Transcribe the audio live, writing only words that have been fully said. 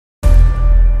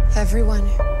everyone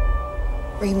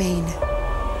remain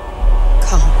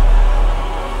calm.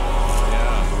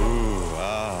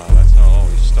 Yeah, that's how it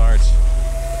always starts.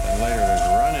 And later there's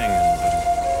running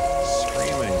and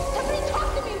screaming. Somebody talk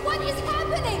to me! What is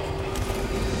happening?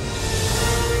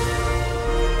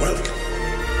 Welcome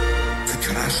to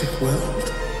Jurassic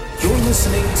World. You're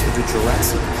listening to the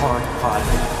Jurassic Park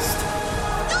podcast.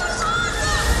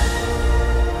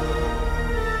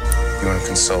 You want to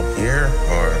consult here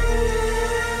or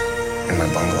in my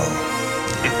bungalow?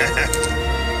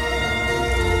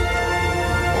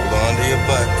 Hold on to your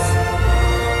butts.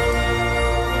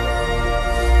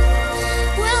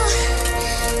 Well,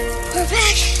 we're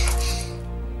back.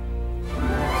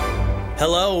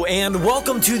 Hello and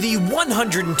welcome to the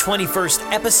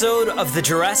 121st episode of the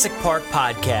Jurassic Park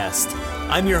podcast.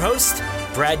 I'm your host,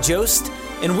 Brad Jost,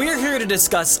 and we're here to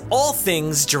discuss all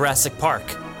things Jurassic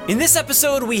Park. In this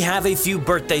episode, we have a few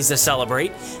birthdays to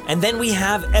celebrate, and then we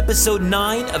have episode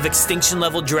 9 of Extinction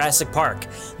Level Jurassic Park,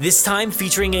 this time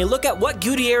featuring a look at what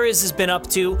Gutierrez has been up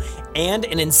to, and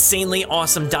an insanely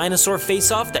awesome dinosaur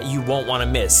face-off that you won't want to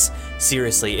miss.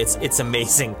 Seriously, it's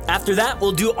amazing. After that,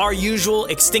 we'll do our usual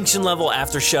Extinction Level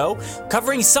after show,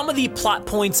 covering some of the plot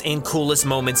points and coolest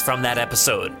moments from that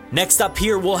episode. Next up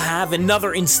here, we'll have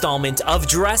another installment of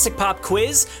Jurassic Pop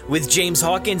Quiz with James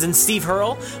Hawkins and Steve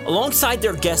Hurl, alongside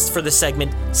their guest for the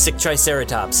segment, Sick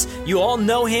Triceratops. You all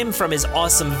know him from his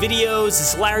awesome videos,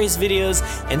 his hilarious videos,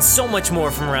 and so much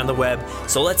more from around the web,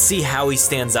 so let's see how he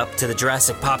stands up to the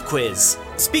Jurassic Pop Quiz.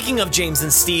 Speaking of James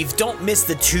and Steve, don't miss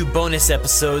the 2 bonus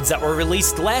episodes that were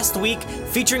released last week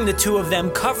featuring the 2 of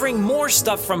them covering more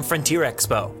stuff from Frontier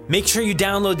Expo. Make sure you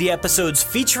download the episodes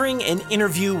featuring an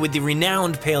interview with the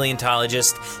renowned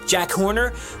paleontologist Jack Horner,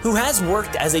 who has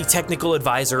worked as a technical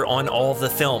advisor on all of the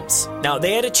films. Now,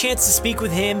 they had a chance to speak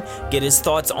with him, get his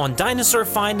thoughts on dinosaur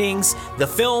findings, the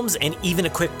films, and even a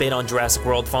quick bit on Jurassic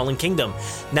World Fallen Kingdom.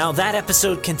 Now, that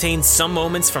episode contains some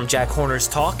moments from Jack Horner's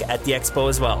talk at the expo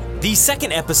as well. The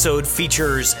second episode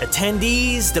features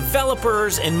attendees,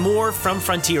 developers, and more from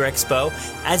Frontier Expo,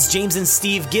 as James and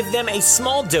Steve give them a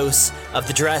small dose of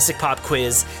the Jurassic Pop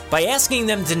Quiz by asking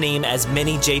them to name as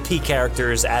many JP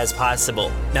characters as possible.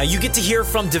 Now, you get to hear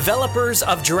from developers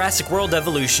of Jurassic World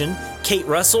Evolution, Kate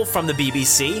Russell from the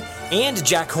BBC, and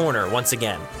Jack Horner once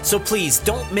again. So please,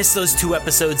 don't miss those 2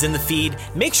 episodes in the feed.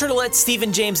 Make sure to let Steve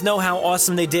and James know how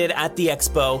awesome they did at the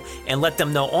expo, and let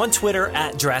them know on Twitter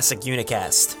at Jurassic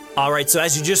Unicast. Alright, so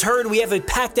as you just heard, we have a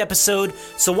packed episode,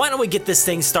 so why don't we get this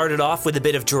thing started off with a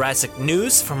bit of Jurassic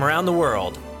news from around the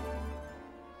world.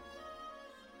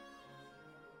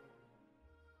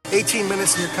 18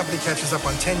 minutes and your company catches up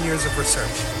on 10 years of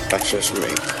research. Access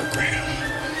rate program.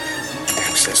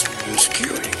 Access new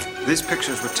security. These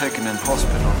pictures were taken in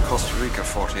hospital in Costa Rica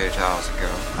 48 hours ago.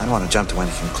 I don't want to jump to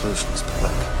any conclusions, but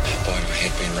look. Boy, my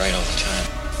head being right all the time.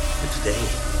 But today,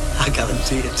 I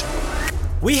guarantee it.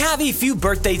 We have a few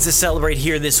birthdays to celebrate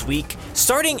here this week.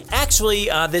 Starting actually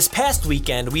this past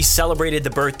weekend, we celebrated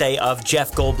the birthday of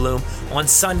Jeff Goldblum on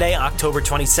Sunday, October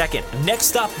 22nd.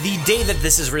 Next up, the day that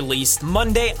this is released,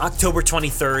 Monday, October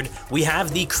 23rd, we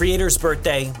have the creator's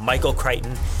birthday, Michael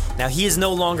Crichton. Now, he is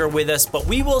no longer with us, but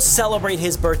we will celebrate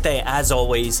his birthday as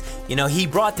always. You know, he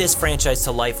brought this franchise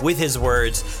to life with his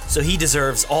words, so he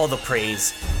deserves all the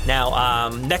praise. Now,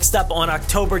 next up on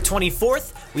October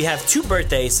 24th, we have 2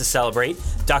 birthdays to celebrate.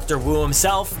 Dr. Wu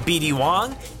himself, B.D.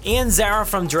 Wong, and Zara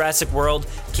from Jurassic World,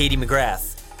 Katie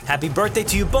McGrath. Happy birthday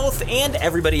to you both and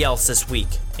everybody else this week.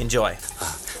 Enjoy.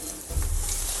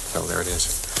 Oh, there it is.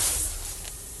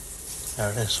 There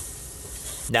it is.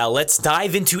 Now let's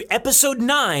dive into episode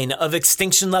 9 of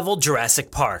Extinction Level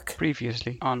Jurassic Park.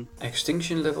 Previously on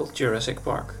Extinction Level Jurassic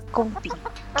Park.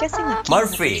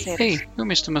 Murphy! Hey, you're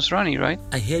Mr. Masrani, right?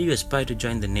 I hear you aspire to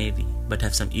join the Navy, but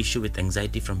have some issue with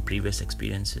anxiety from previous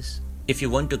experiences. If you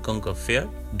want to conquer fear,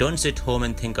 don't sit home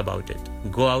and think about it.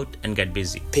 Go out and get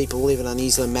busy. People living on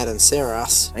Isla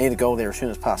Matanceras. I need to go there as soon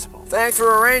as possible. Thanks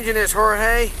for arranging this,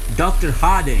 Jorge. Dr.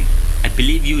 Harding, I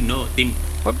believe you know Tim.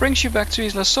 What brings you back to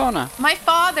Isla Sauna? My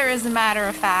father, as a matter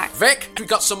of fact. Vic, we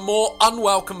got some more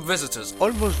unwelcome visitors.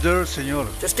 Almost there, senor.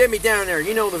 Just get me down there,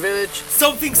 you know the village.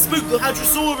 Something spooked the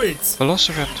Hadrosaurids.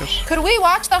 Velociraptors. Could we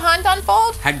watch the hunt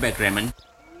unfold? Head back, Raymond.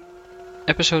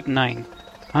 Episode 9.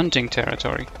 Hunting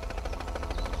Territory.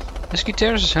 As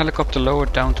Gutierrez' helicopter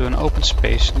lowered down to an open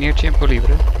space near Tiempo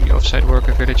Libre, the off-site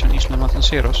worker village on Isla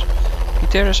Matanceros,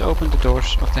 Gutierrez opened the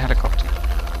doors of the helicopter.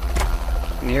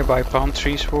 Nearby palm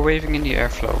trees were waving in the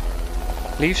airflow.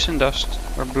 Leaves and dust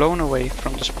were blown away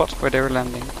from the spot where they were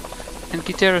landing, and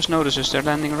Gutierrez notices they're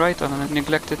landing right on a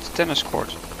neglected tennis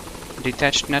court, a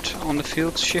detached net on the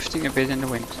field shifting a bit in the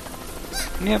wind.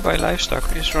 Nearby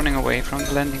livestock is running away from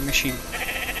the landing machine.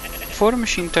 Before the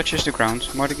machine touches the ground,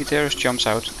 Marty Gutierrez jumps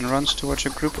out and runs towards a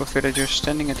group of villagers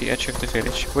standing at the edge of the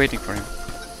village, waiting for him.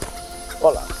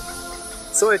 Hola,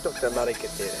 soy Dr. Marty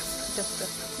Gutierrez.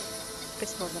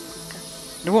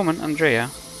 The woman, Andrea,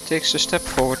 takes a step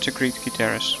forward to greet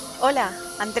Gutierrez. Hola,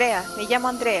 Andrea. Me llamo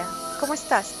Andrea. ¿Cómo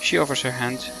estás? She offers her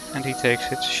hand, and he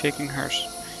takes it, shaking hers.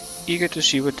 Eager to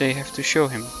see what they have to show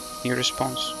him, he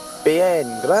responds.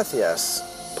 Bien, gracias.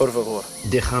 Por favor.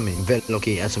 Déjame ver lo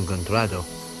que has encontrado.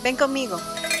 Ven conmigo.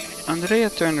 Andrea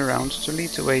turned around to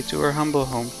lead the way to her humble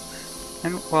home,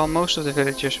 and while most of the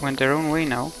villagers went their own way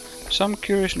now, some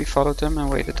curiously followed them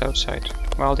and waited outside,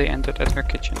 while they entered at her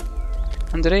kitchen.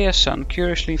 Andrea's son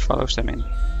curiously follows them in,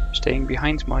 staying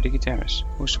behind Marty Gutierrez,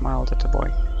 who smiled at the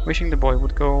boy, wishing the boy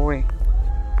would go away.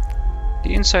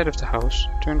 The inside of the house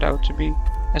turned out to be,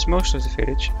 as most of the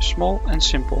village, small and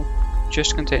simple,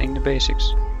 just containing the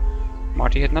basics.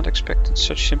 Marty had not expected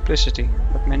such simplicity,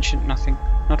 but mentioned nothing,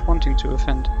 not wanting to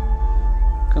offend.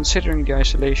 Considering the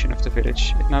isolation of the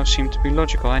village, it now seemed to be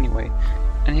logical anyway,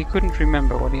 and he couldn't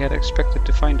remember what he had expected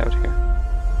to find out here.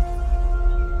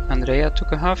 Andrea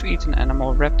took a half-eaten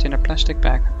animal wrapped in a plastic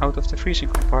bag out of the freezing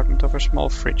compartment of her small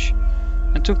fridge,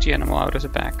 and took the animal out of the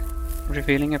bag,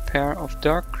 revealing a pair of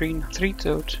dark green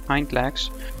three-toed hind legs,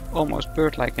 almost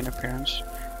bird-like in appearance,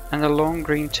 and a long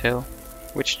green tail,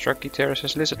 which struck Gutierrez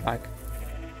as lizard-like.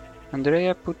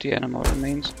 Andrea put the animal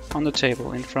remains on the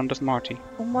table in front of Marty.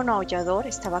 Un mono aullador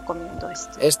estaba comiendo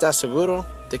esto. ¿Estás seguro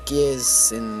de que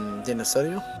es un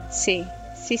dinosaurio? Sí,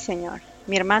 señor.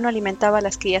 Mi hermano alimentaba a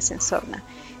las crías en Sorna.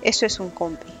 Eso es un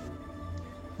compi.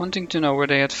 Wanting to know where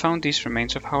they had found these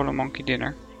remains of Howler Monkey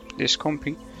dinner, this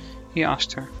compi, he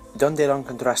asked her. ¿Dónde lo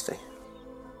encontraste?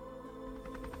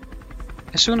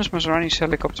 As soon as Masrani's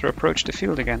helicopter approached the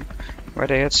field again, where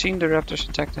they had seen the raptors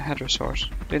attack the hadrosaurs,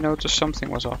 they noticed something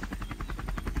was off.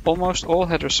 Almost all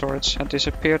hadrosaurids had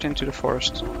disappeared into the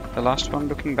forest, the last one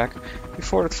looking back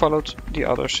before it followed the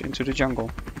others into the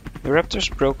jungle. The raptors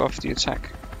broke off the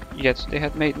attack, yet they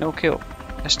had made no kill.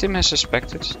 As Tim has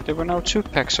suspected, there were now two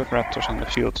packs of raptors on the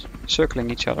field,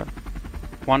 circling each other.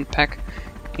 One pack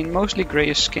in mostly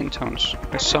greyish skin tones,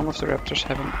 with some of the raptors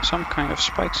having some kind of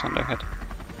spikes on their head.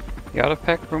 The other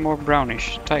pack were more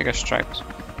brownish, tiger-striped,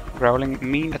 growling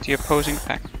mean at the opposing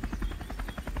pack.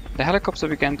 The helicopter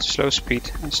began to slow speed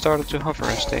and started to hover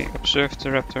as they observed the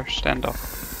raptor standoff.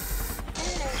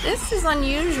 This is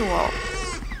unusual.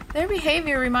 Their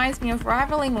behavior reminds me of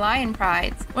rivaling lion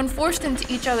prides when forced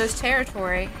into each other's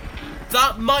territory.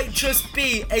 That might just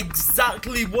be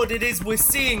exactly what it is we're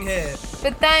seeing here.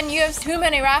 But then you have too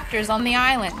many raptors on the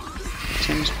island.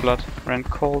 Tim's blood ran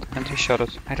cold and he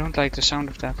shuddered. I don't like the sound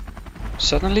of that.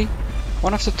 Suddenly,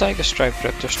 one of the tiger-striped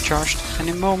raptors charged, and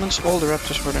in moments all the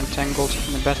raptors were entangled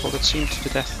in a battle that seemed to the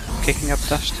death, kicking up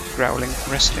dust, growling,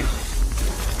 wrestling.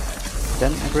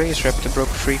 Then a greyish raptor broke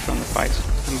free from the fight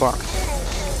and barked.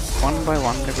 One by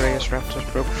one the greyish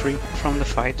raptors broke free from the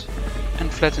fight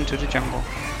and fled into the jungle,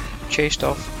 chased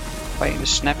off by the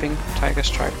snapping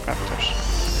tiger-striped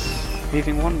raptors,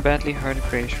 leaving one badly hurt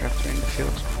greyish raptor in the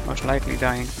field, most likely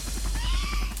dying.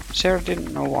 Sarah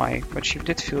didn't know why, but she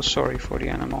did feel sorry for the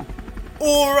animal.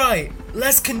 Alright,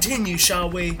 let's continue, shall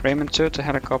we? Raymond turned the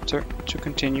helicopter to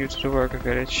continue to the worker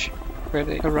village, where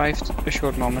they arrived a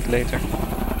short moment later.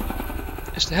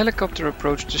 As the helicopter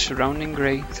approached the surrounding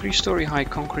grey, 3-story high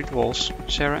concrete walls,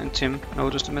 Sarah and Tim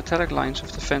noticed the metallic lines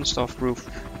of the fenced-off roof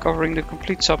covering the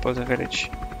complete top of the village,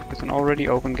 with an already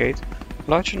open gate,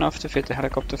 large enough to fit the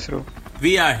helicopter through.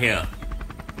 We are here.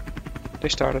 They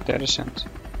started their descent.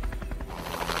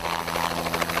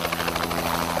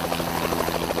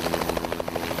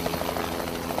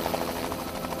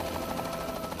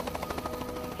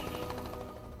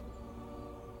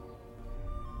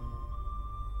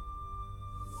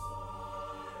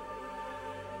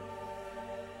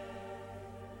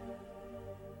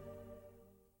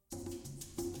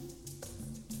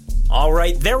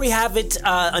 Alright, there we have it.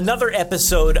 Another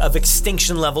episode of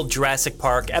Extinction Level Jurassic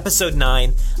Park, Episode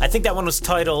 9. I think that one was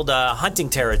titled Hunting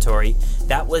Territory.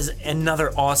 That was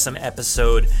another awesome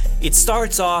episode. It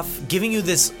starts off giving you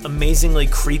this amazingly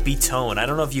creepy tone. I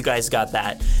don't know if you guys got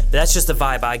that, but that's just the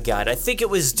vibe I got. I think it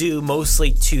was due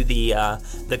mostly to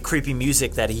the creepy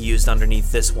music that he used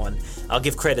underneath this one. I'll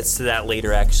give credits to that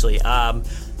later, actually.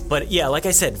 But yeah, like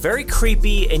I said, very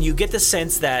creepy, and you get the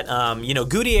sense that,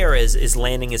 Gutierrez is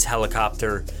landing his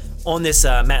helicopter on this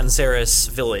Matanceras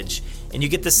village, and you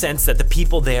get the sense that the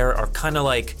people there are kind of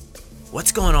like,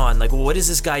 what's going on? Like, what is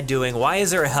this guy doing? Why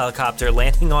is there a helicopter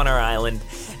landing on our island?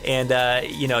 And,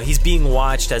 he's being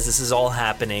watched as this is all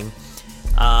happening.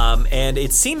 And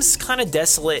it seems kind of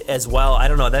desolate as well. I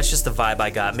don't know, that's just the vibe I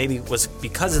got. Maybe it was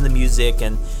because of the music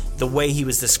and the way he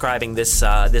was describing this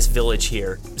this village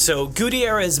here. So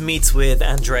Gutierrez meets with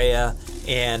Andrea,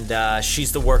 and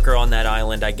she's the worker on that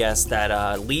island, I guess,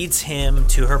 that leads him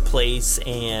to her place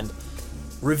and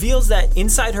reveals that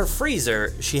inside her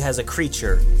freezer she has a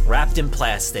creature wrapped in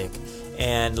plastic.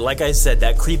 And like I said,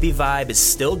 that creepy vibe is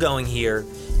still going here.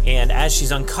 And as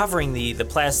she's uncovering the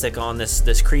plastic on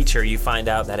this creature, you find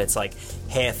out that it's like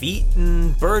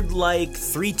half-eaten, bird-like,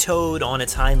 three-toed on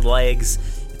its hind legs.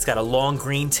 It's got a long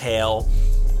green tail.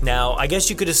 Now, I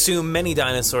guess you could assume many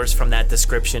dinosaurs from that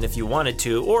description if you wanted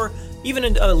to, or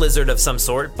even a lizard of some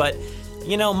sort, but,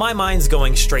 you know, my mind's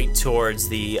going straight towards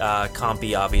the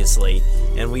Compy, obviously.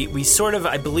 And we sort of,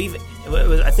 I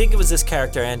think it was this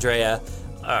character, Andrea,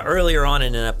 earlier on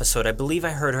in an episode, I believe I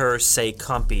heard her say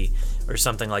Compy or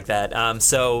something like that.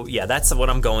 So, yeah, that's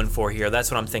what I'm going for here. That's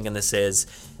what I'm thinking this is.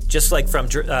 Just like from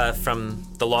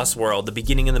The Lost World, the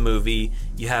beginning of the movie,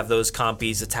 you have those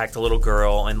Compies attack the little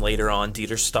girl, and later on,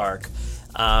 Dieter Stark.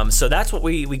 So that's what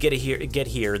we get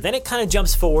here. Then it kind of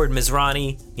jumps forward.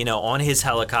 Mizrani, you know, on his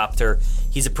helicopter,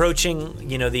 he's approaching,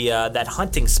 you know, that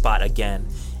hunting spot again.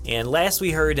 And last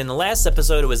we heard in the last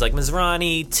episode, it was like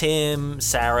Mizrani, Tim,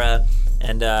 Sarah,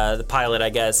 and the pilot, I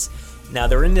guess. Now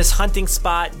they're in this hunting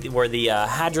spot where the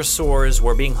hadrosaurs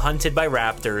were being hunted by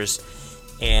raptors.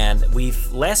 And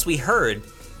last we heard,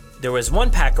 there was one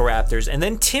pack of raptors, and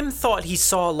then Tim thought he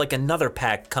saw like another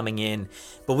pack coming in,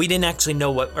 but we didn't actually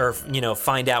know what, or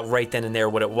find out right then and there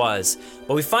what it was.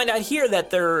 But we find out here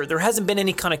that there hasn't been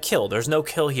any kind of kill. There's no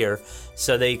kill here,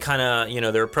 so they kind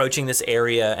of, they're approaching this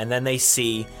area, and then they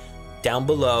see down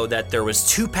below that there was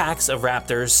 2 packs of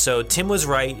raptors. So Tim was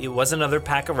right; it was another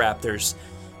pack of raptors.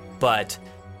 But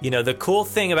the cool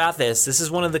thing about this is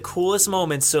one of the coolest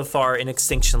moments so far in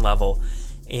Extinction Level.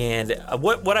 And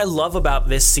what I love about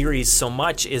this series so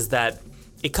much is that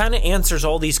it kind of answers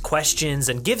all these questions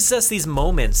and gives us these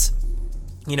moments,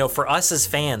 for us as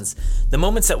fans, the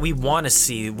moments that we want to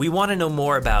see, we want to know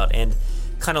more about and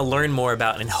kind of learn more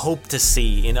about and hope to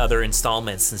see in other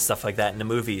installments and stuff like that in the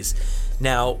movies.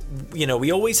 Now,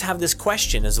 we always have this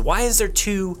question is why is there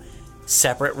 2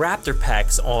 separate raptor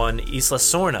packs on Isla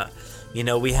Sorna?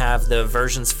 We have the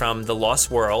versions from The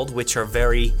Lost World, which are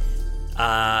very...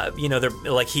 they're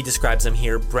like he describes them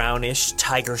here, brownish,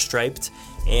 tiger striped,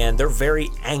 and they're very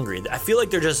angry. I feel like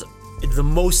they're just the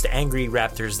most angry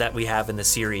raptors that we have in the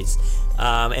series.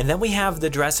 And then we have the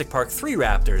Jurassic Park 3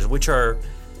 raptors, which are,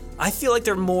 I feel like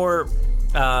they're more,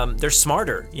 they're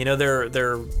smarter.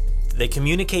 They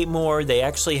communicate more. They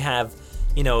actually have,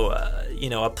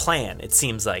 a plan. It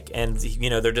seems like, and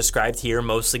they're described here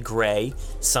mostly gray,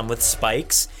 some with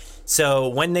spikes. So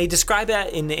when they describe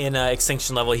that in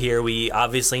Extinction Level here, we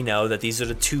obviously know that these are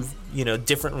the 2,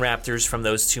 different raptors from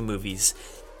those 2 movies.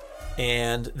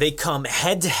 And they come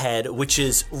head to head, which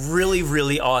is really,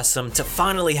 really awesome to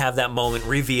finally have that moment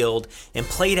revealed and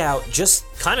played out just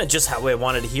how I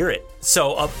wanted to hear it.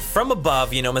 So up from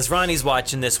above, Mizrani's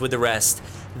watching this with the rest.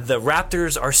 The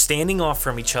raptors are standing off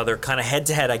from each other, kind of head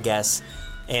to head, I guess.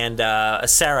 And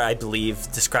Sarah, I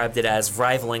believe, described it as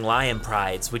rivaling lion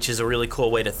prides, which is a really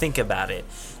cool way to think about it.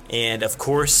 And of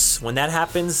course, when that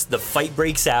happens, the fight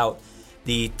breaks out.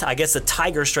 The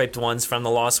tiger-striped ones from The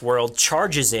Lost World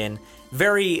charges in.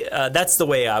 That's the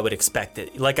way I would expect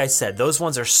it. Like I said, those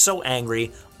ones are so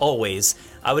angry, always.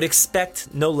 I would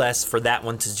expect no less for that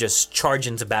one to just charge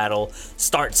into battle,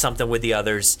 start something with the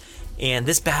others. And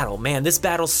this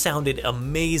battle sounded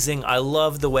amazing. I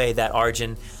love the way that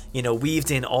Arjun... weaved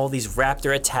in all these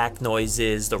raptor attack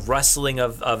noises, the rustling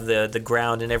of the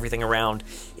ground and everything around.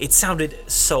 It sounded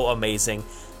so amazing.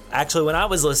 Actually, when I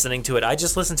was listening to it, I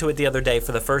just listened to it the other day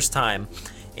for the first time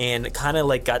and kind of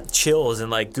like got chills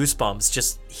and like goosebumps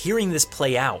just hearing this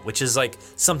play out, which is like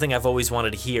something I've always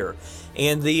wanted to hear.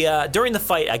 And during the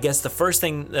fight, I guess the first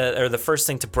thing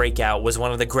to break out was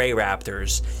one of the gray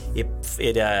raptors.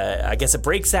 I guess it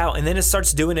breaks out and then it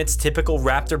starts doing its typical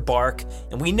raptor bark.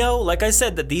 And we know, like I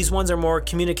said, that these ones are more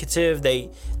communicative.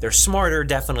 They're smarter,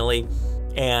 definitely.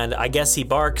 And I guess he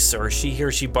barks, or he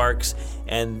or she barks,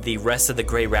 and the rest of the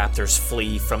gray raptors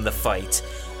flee from the fight.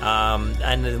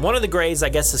 And one of the grays, I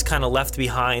guess, is kind of left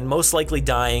behind, most likely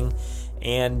dying.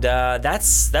 And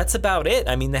that's about it.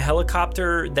 I mean, the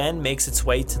helicopter then makes its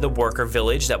way to the worker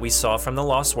village that we saw from The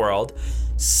Lost World.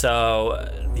 So,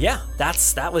 yeah,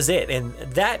 that was it. And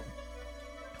that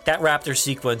raptor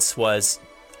sequence was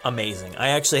amazing.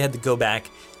 I actually had to go back,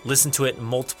 listen to it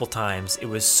multiple times. It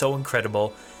was so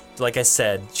incredible. Like I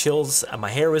said, chills, my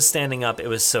hair was standing up. It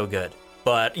was so good.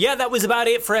 But yeah, that was about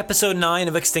it for episode 9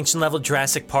 of Extinction Level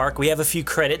Jurassic Park. We have a few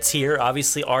credits here.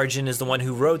 Obviously, Arjun is the one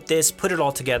who wrote this, put it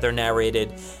all together,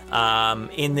 narrated.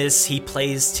 In this, he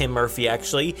plays Tim Murphy,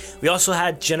 actually. We also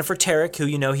had Jennifer Tarrick, who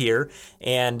you know here,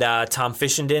 and Tom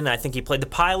Fishenden. I think he played the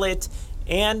pilot.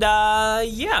 And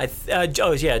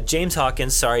James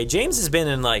Hawkins. Sorry, James has been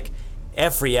in like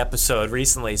every episode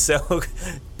recently. So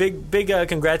big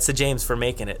congrats to James for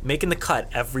making the cut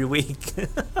every week.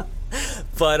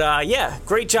 But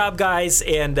great job, guys,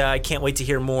 and I can't wait to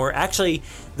hear more. Actually,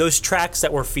 those tracks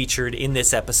that were featured in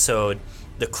this episode,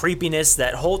 the creepiness,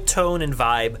 that whole tone and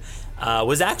vibe,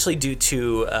 was actually due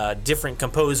to different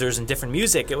composers and different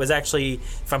music. It was actually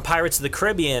from Pirates of the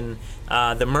Caribbean,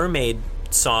 the Mermaid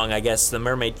song, I guess, the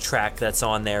Mermaid track that's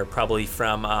on there, probably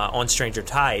from On Stranger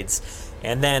Tides.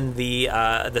 And then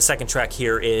the second track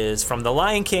here is from The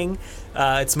Lion King.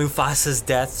 It's Mufasa's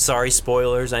death. Sorry,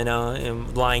 spoilers, I know.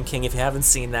 Lion King, if you haven't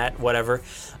seen that, whatever.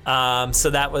 So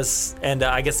that was, and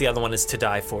I guess the other one is To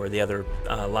Die For, the other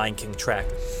Lion King track.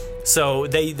 So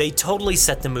they totally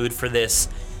set the mood for this.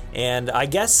 And I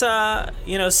guess, Sarah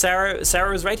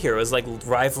was right here. It was like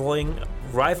rivaling,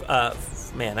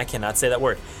 I cannot say that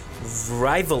word.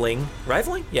 Rivaling?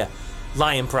 Yeah.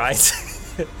 Lion Pride.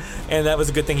 And that was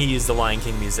a good thing he used the Lion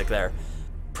King music there.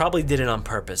 Probably did it on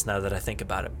purpose now that I think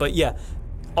about it. But yeah,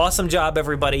 awesome job,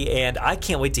 everybody. And I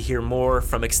can't wait to hear more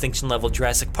from Extinction Level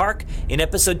Jurassic Park in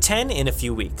episode 10 in a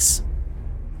few weeks.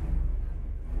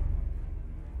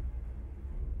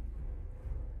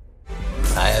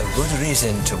 I have good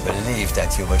reason to believe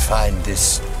that you will find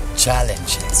this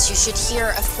challenging. You should hear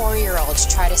a 4-year-old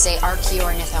try to say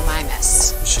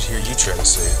Archaeornithomimus. You should hear you try to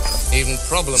say it. Even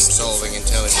problem-solving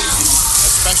intelligence,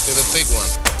 especially the big one.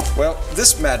 Well,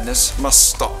 this madness must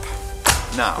stop.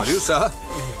 Now. You, sir?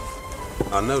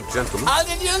 Are no gentlemen. How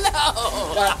did you know?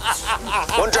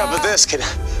 One drop of this can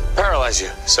paralyze you,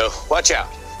 so watch out.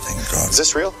 Thank God. Is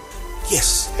this real?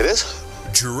 Yes. It is?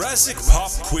 Jurassic Pop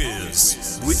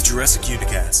Quiz with Jurassic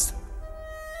Unicast.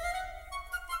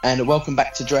 And welcome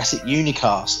back to Jurassic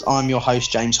Unicast. I'm your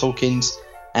host, James Hawkins,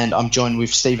 and I'm joined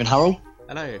with Stephen Hurrell.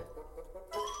 Hello.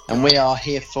 And we are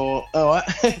here for,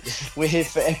 we're here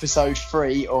for episode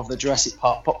 3 of the Jurassic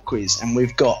Park Pop Quiz, and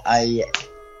we've got a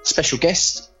special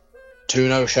guest, 2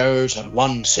 no-shows and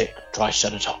 1 sick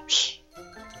Triceratops.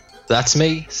 That's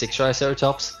me, sick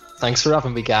Triceratops. Thanks for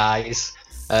having me, guys.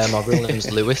 My real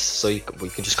name's Lewis, so you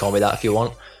can just call me that if you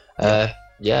want. I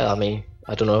mean,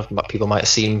 I don't know if people might have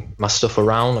seen my stuff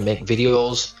around. I make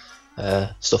videos,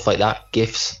 stuff like that,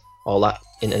 GIFs, all that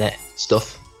internet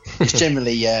stuff. It's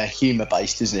generally humour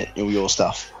based, isn't it? All your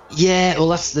stuff. Yeah, well,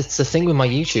 that's the thing with my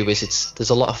YouTube is there's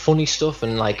a lot of funny stuff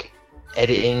and like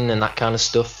editing and that kind of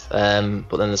stuff. But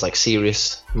then there's like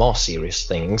more serious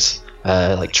things,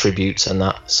 like tributes and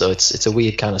that. So it's a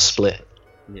weird kind of split.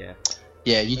 Yeah.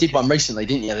 Yeah, you did one recently,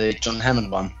 didn't you? The John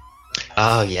Hammond one.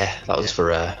 Oh yeah, that was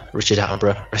for Richard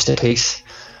Attenborough. Rest in peace.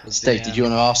 Steve, did you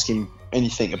want to ask him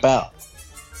anything about?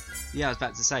 Yeah, I was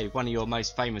about to say, one of your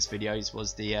most famous videos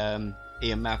was the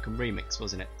Ian Malcolm remix,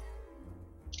 wasn't it?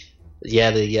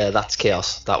 Yeah, That's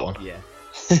Chaos, that one. Yeah.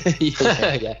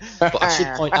 Yeah. But I should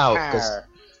point out, because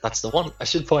that's the one, I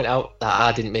should point out that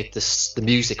I didn't make the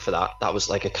music for that. That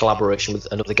was like a collaboration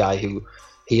with another guy who,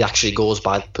 he actually goes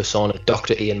by the persona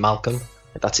Dr. Ian Malcolm.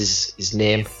 That's his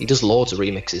name. He does loads of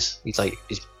remixes.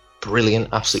 He's brilliant,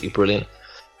 absolutely brilliant.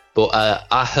 But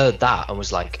I heard that and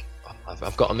was like,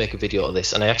 I've got to make a video of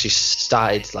this. And I actually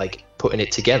started like putting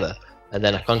it together. And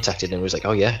then I contacted him and was like,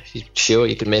 oh yeah, sure,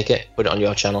 you can make it, put it on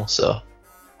your channel. So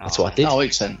that's what I did. Oh,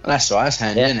 excellent. That's all right. That's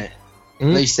handy, isn't it? At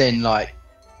least then, like,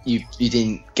 you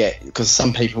didn't get, because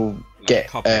some people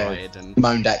get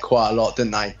moaned at quite a lot,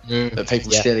 didn't they? That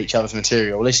people steal each other's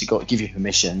material. At least you got to give you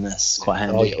permission. That's quite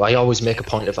handy. I always make a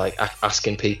point of like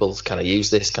asking people, can I use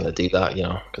this? Can I do that? You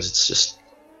know, because it's just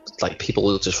like people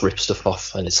will just rip stuff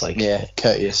off, and it's like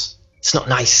courteous. It's not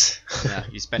nice. Yeah,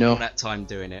 you spend all that time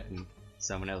doing it, and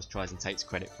someone else tries and takes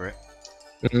credit for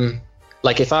it.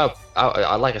 Like if I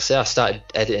like I say, I started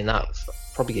editing that for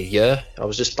probably a year. I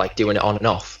was just like doing it on and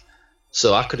off,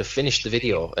 so I could have finished the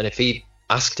video, and if he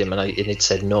asked him and it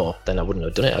said no, then I wouldn't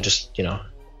have done it. I just,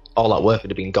 all that work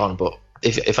would have been gone. But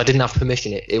if I didn't have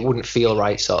permission, it wouldn't feel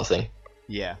right, sort of thing.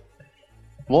 Yeah.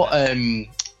 What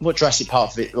Jurassic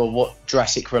Park or what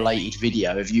Jurassic related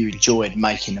video have you enjoyed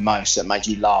making the most, that made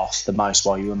you laugh the most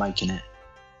while you were making it?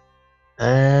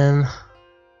 I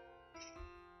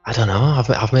don't know.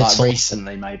 I've made like some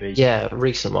recently, maybe. Yeah, a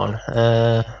recent one.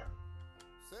 I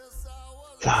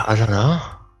don't know.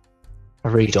 I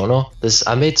really don't know.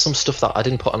 I made some stuff that I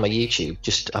didn't put on my YouTube.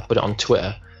 I put it on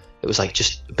Twitter. It was like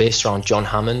just based around John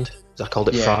Hammond, I called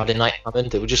it Friday Night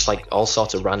Hammond. It was just like all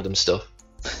sorts of random stuff.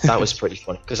 That was pretty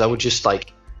funny because I would just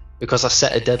like, because I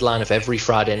set a deadline of every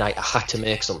Friday night I had to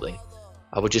make something.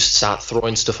 I would just start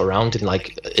throwing stuff around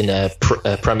in a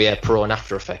Premiere Pro and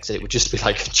After Effects, and it would just be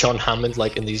like John Hammond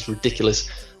like in these ridiculous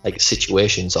like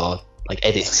situations or like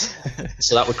edits.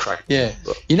 So that would crack. Yeah,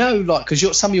 you know, like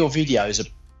because some of your videos are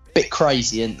a bit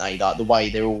crazy, aren't they? Like the way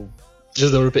they're all.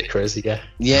 They're a bit crazy, yeah.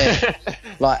 Yeah,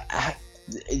 like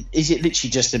is it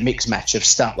literally just a mix match of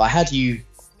stuff? Like how do you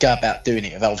go about doing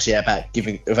it? Obviously,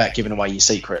 without giving away your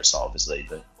secrets, obviously,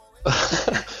 but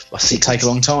does it take a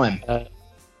long time?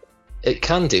 It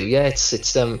can do, yeah.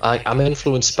 I'm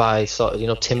influenced by sort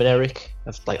of Tim and Eric.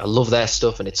 I love their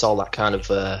stuff, and it's all that kind of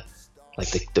like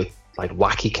the like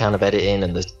wacky kind of editing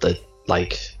and the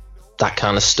like that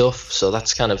kind of stuff. So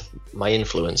that's kind of my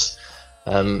influence,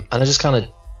 and I just kind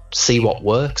of see what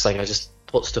works. Like I just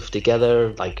put stuff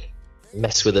together, like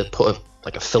mess with it, put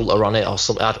a filter on it or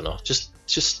something. I don't know, just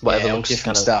whatever looks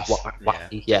different kind stuff. of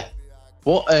wacky. Yeah.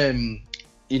 What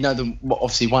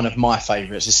obviously one of my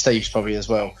favourites, is Steve's probably as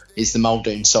well, is the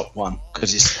Muldoon sock one,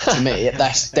 because it's to me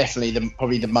that's definitely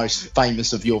probably the most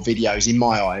famous of your videos in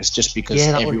my eyes, just because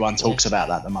everyone talks about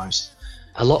that the most.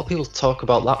 A lot of people talk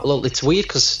about that. Well, it's weird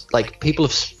because like people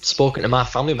have spoken to my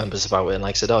family members about it and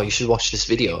like said, "Oh, you should watch this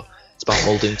video. It's about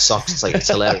Muldoon socks. It's like it's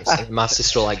hilarious." And my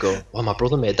sister will like go, "Well, my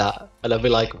brother made that," and I'll be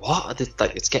like, "What?"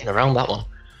 Like it's getting around that one.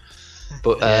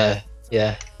 But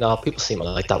no, people seem to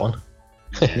like that one.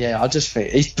 Yeah, I just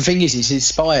think the thing is, it's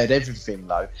inspired everything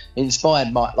though. It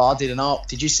inspired my. Like, I did an art.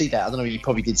 Did you see that? I don't know. You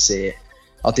probably did see it.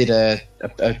 I did a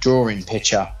drawing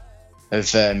picture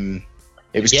of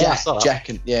it was Jack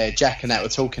and that were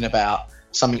talking about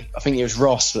something. I think it was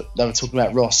Ross. But they were talking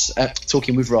about Ross,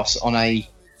 talking with Ross on a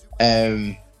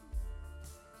was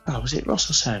it Ross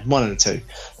or Sam? One of the two.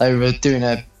 They were doing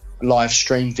a live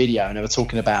stream video and they were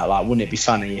talking about like, wouldn't it be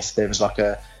funny if there was like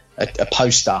a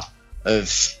poster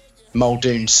of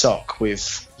Muldoon sock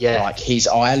with like his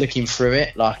eye looking through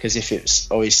it, like as if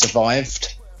he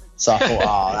survived. So I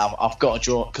thought, I've got to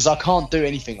draw, because I can't do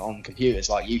anything on computers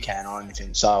like you can or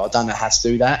anything, so I don't know how to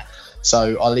do that.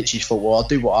 So I literally thought, well, I'll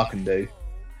do what I can do,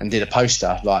 and did a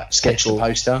poster, like sketched a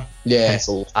poster. Yeah,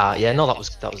 pencil. No, that was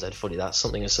dead funny. That's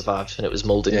something that survived, and it was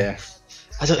Muldoon. Yeah,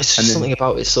 it's just something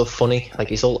about it's so funny, like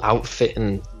his whole outfit,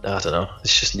 and I don't know.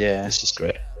 It's just it's just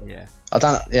great. Yeah. I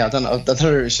don't know if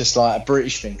it's just like a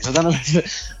British thing, because I don't know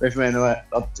if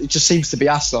it just seems to be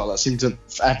us that seem to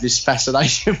have this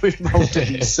fascination with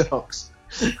Muldoon socks.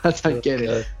 I don't get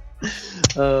it.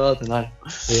 I don't know.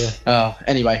 Yeah.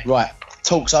 Anyway, right.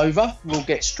 Talk's over. We'll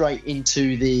get straight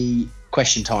into the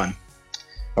question time.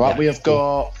 All right. We have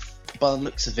got, by the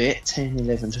looks of it, 10,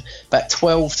 11, about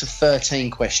 12 to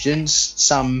 13 questions.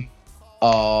 Some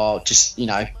are just,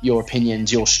 your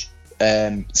opinions, your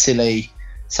silly.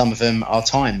 Some of them are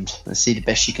timed. Let's see the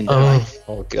best you can do.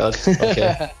 Oh God.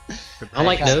 Okay. I'm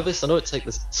like nervous. I know it's like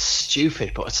this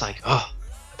stupid, but it's like, I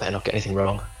better not get anything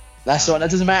wrong. That's right. That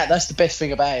doesn't matter. That's the best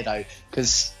thing about it, though,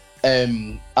 because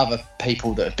other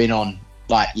people that have been on,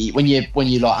 like when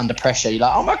you're like under pressure, you're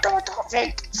like, oh my God, I can't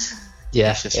think.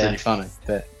 Yeah, it's just really funny.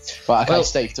 But right, okay,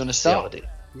 Steve, do you want to start?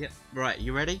 Yeah. Right.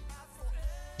 You ready?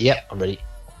 Yep, I'm ready.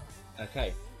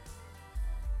 Okay.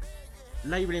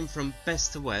 Labelling from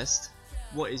best to worst.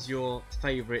 What is your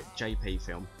favourite JP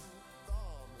film?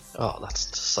 Oh,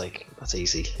 that's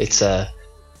easy. It's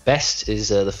best is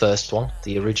the first one,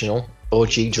 the original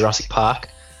OG Jurassic Park.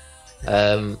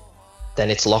 Then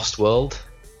it's Lost World.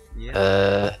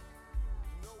 Yeah.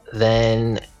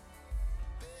 Then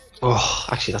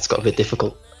actually that's got a bit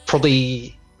difficult.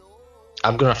 Probably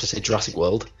I'm gonna have to say Jurassic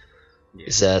World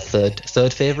is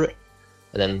third favourite,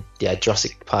 and then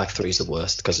Jurassic Park 3 is the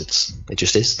worst because it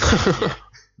just is.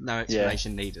 No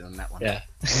explanation needed on that one. Yeah.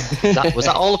 Was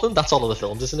that all of them? That's all of the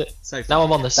films, isn't it? So now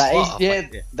I'm on the spot.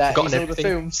 That is all the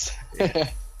films. Yeah.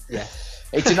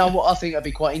 Do you know what? I think it'd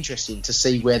be quite interesting to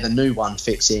see where the new one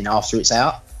fits in after it's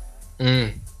out.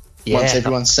 Yeah, once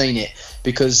everyone's seen it,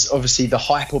 because obviously the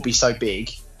hype will be so big,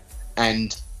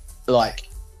 and like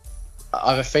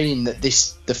I have a feeling that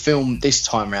the film this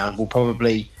time round will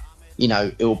probably,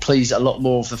 it will please a lot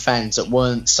more of the fans that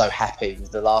weren't so happy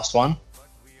with the last one.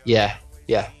 Yeah.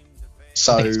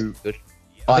 So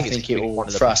I think it will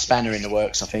throw a spanner in the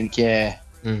works. I think, yeah.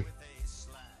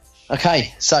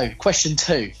 Okay, so question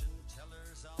 2.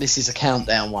 This is a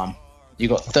countdown one. You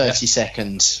got 30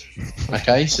 seconds.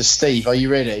 Okay, so Steve, are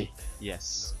you ready?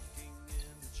 Yes.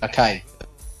 Okay.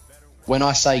 When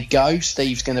I say go,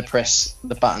 Steve's going to press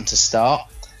the button to start.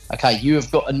 Okay, you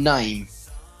have got to name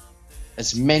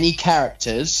as many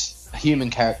characters, human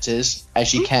characters,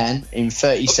 as you can in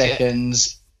 30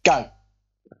 seconds. Go.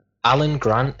 Alan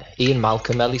Grant, Ian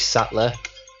Malcolm, Ellie Sattler,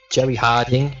 Jerry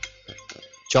Harding,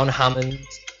 John Hammond,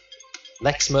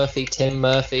 Lex Murphy, Tim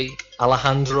Murphy,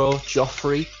 Alejandro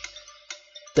Joffrey,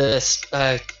 the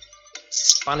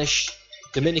Spanish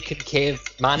Dominican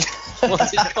caveman.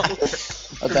 What's it called?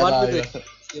 I don't know.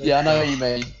 Yeah, I know what you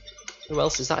mean. Who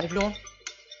else is that? Everyone?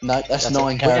 No, that's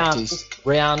 9 characters.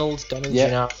 Ray Arnold, Donald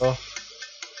Gennaro,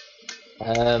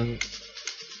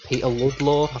 Peter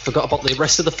Ludlow. I forgot about the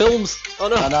rest of the films. Oh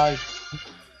no! I know.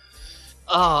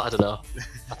 I don't know.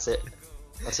 That's it.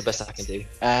 That's the best I can do.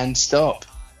 And stop.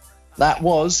 That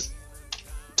was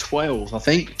 12, I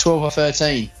think. 12 or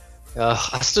 13.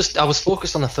 I was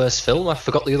focused on the first film. I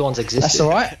forgot the other ones existed. That's all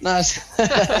right. No,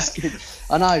 that's good.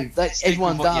 I know. That's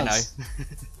everyone does.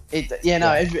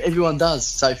 Everyone does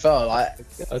so far. Like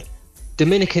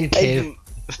Dominican cave.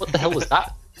 What the hell was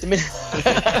that? Dominican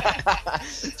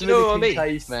know what I mean?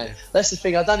 caveman. That's the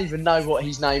thing. I don't even know what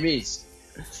his name is.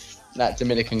 That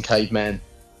Dominican caveman.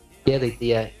 Yeah,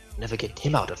 they never get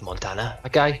him out of Montana.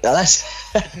 That guy. No, that's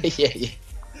yeah.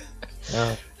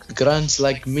 No. Grunts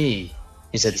like me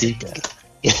is a digger.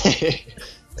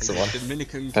 That's the one.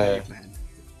 Dominican caveman.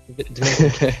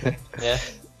 Yeah.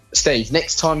 Steve,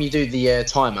 next time you do the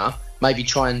timer, maybe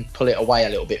try and pull it away a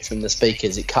little bit from the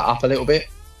speakers. It cut up a little bit.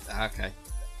 Okay.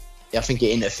 Yeah, I think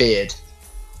it interfered.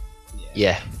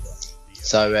 Yeah.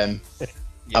 So, oh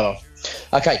well.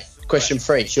 Okay, question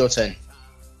 3. It's your turn.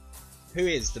 Who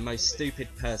is the most stupid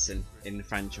person in the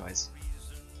franchise?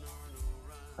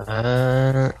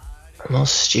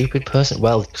 Most stupid person?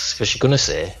 Well, because you're going to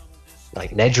say,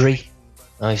 like, Nedry.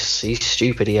 Nice, he's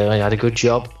stupid, he had a good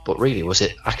job, but really, was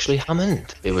it actually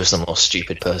Hammond who was the most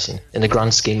stupid person in the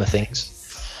grand scheme of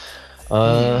things?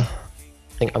 I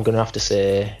think I'm going to have to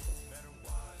say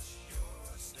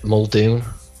Muldoon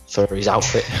for his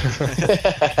outfit.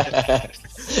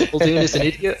 Muldoon is an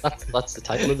idiot. That's the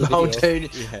title of the video.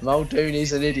 Muldoon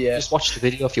is an idiot. Just watch the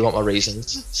video if you want my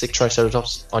reasons. Sick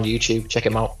Triceratops on YouTube. Check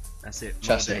him out. That's it.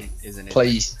 Trust Muldoon me. is an idiot.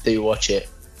 Please do watch it.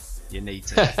 You need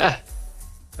to.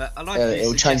 But I like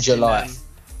it'll change your life.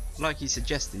 I like you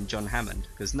suggesting John Hammond,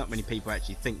 because not many people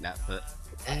actually think that. But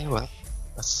well,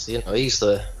 that's he had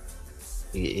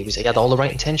all the right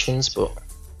intentions, but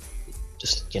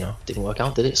just didn't work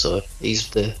out, did it? So he's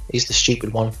the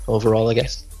stupid one overall, I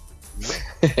guess.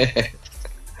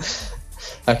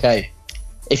 Okay,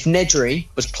 if Nedry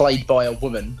was played by a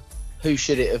woman, who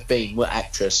should it have been? What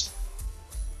actress?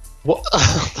 What?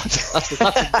 that's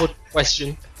a good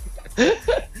question. We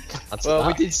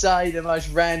did say the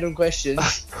most random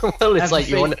questions. Well, it's like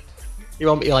you want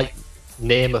me to like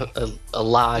name a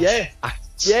large actor.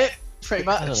 Yeah, pretty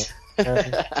much.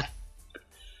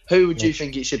 Who would you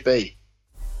think it should be?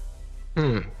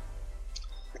 I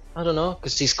don't know,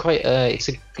 because he's quite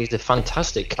he's a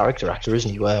fantastic character actor, isn't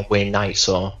he? Wayne Knight,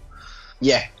 so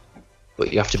yeah.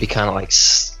 But you have to be kind of like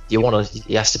he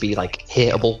has to be like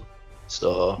hateable.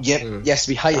 So he has to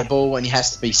be hateable, and he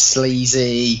has to be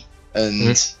sleazy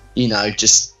and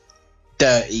just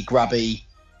dirty, grubby.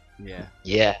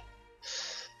 Yeah.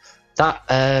 That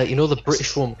the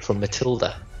British woman from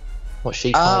Matilda. What's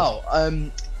she called?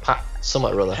 Pat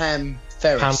something or other. Pam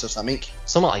Ferris or something.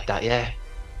 Something like that. Yeah.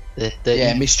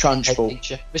 Miss Trunchbull.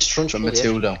 Miss Trunchbull from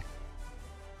Matilda.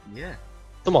 Yeah.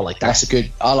 Something like that. That's a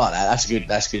good. I like that.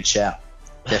 That's a good shout.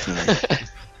 Definitely.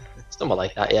 Something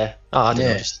like that. Yeah. I don't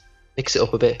know. Just mix it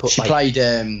up a bit. She played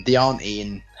the auntie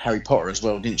in Harry Potter as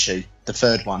well, didn't she? The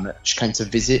third one that she came to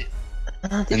visit,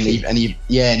 and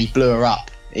he blew her up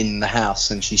in the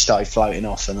house, and she started floating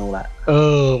off and all that.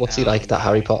 Oh, what's he like, that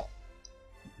Harry Potter?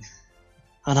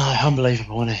 I know,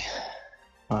 unbelievable, isn't he?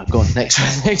 Alright, go on.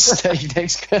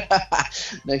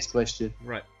 Next question.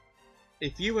 Right.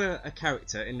 If you were a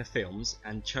character in the films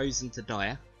and chosen to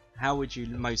die, how would you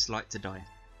most like to die?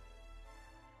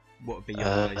 What would be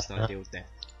your most ideal death?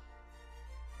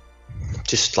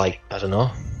 Just like, I don't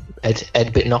know,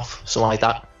 Ed bitten off, something like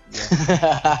that.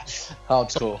 Yeah.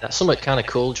 Hardcore. Something kind of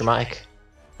cool, dramatic,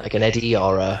 like an Eddie,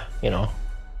 or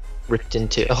ripped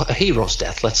into a hero's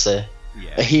death, let's say.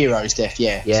 Yeah. A hero's death,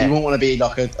 yeah. So you won't want to be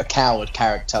like a coward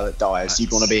character that dies.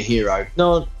 You'd want to be a hero.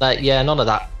 No, none of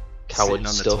that coward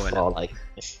stuff, or like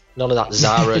none of that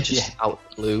Zara just out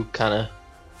blue kind of.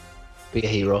 Be a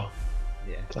hero.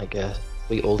 Yeah. Like a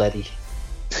sweet old Eddie.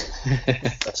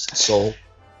 That's soul.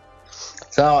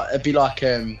 So it'd be like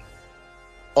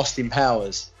Austin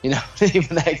Powers,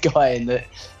 even that guy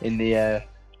in the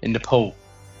pool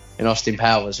in Austin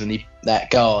Powers, when that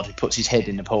guard who puts his head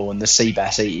in the pool and the sea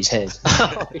bass eat his head.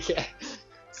 Oh yeah.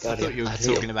 I thought you were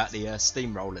talking about the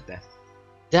steamroller death.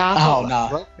 Yeah.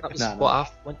 No. That was what I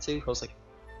went to. I was like,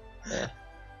 yeah.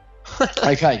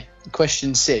 Okay,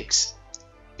 question 6.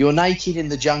 You're naked in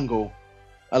the jungle,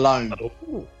 alone,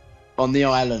 on the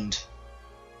island.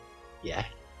 Yeah.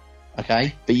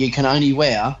 Okay, but you can only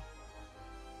wear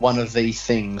one of these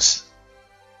things.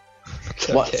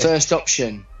 Okay. What first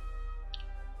option?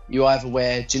 You either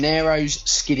wear Gennaro's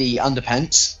skiddy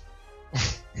underpants,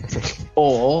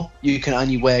 or you can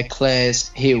only wear Claire's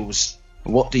heels.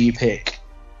 What do you pick?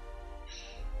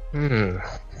 Right,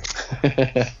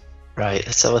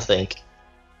 let's have a think.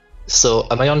 So,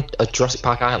 am I on a Jurassic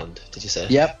Park island, did you say?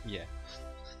 Yep. Yeah.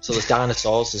 So there's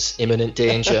dinosaurs, there's imminent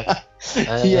danger.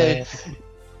 Yeah.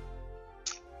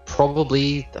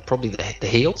 Probably the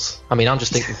heels. I mean, I'm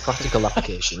just thinking practical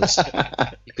applications.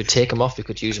 You could take them off, you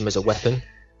could use them as a weapon.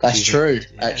 That's true,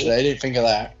 actually. I didn't think of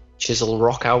that. Chisel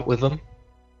rock out with them.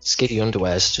 Skiddy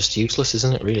underwear is just useless,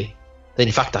 isn't it, really? Then,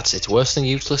 in fact, it's worse than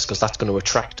useless, because that's going to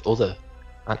attract other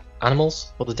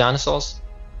animals, other dinosaurs.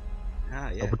 Ah,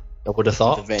 yeah. I would have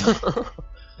thought.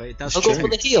 But it does I'll go for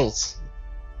the heels.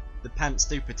 The pants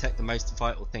do protect the most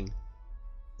vital thing.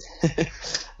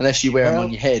 Unless you wear them on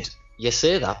your head. You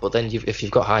say that, but then if you've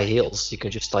got high heels, you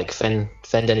can just like fend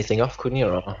anything off, couldn't you?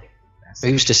 Or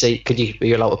who's to say? Are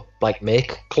you allowed to like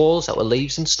make clothes out of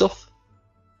leaves and stuff?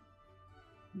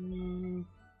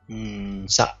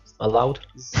 Is that allowed?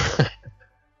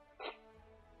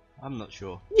 I'm not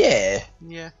sure. Yeah.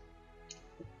 Yeah.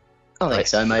 I think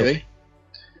so, maybe.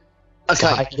 Okay. So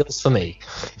high heels for me.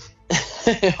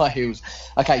 High heels.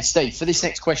 Okay, Steve, for this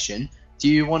next question, do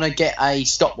you want to get a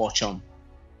stopwatch on?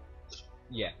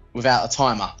 Yeah. Without a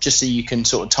timer, just so you can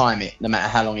sort of time it, no matter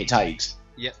how long it takes.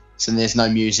 Yep. So there's no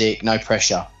music, no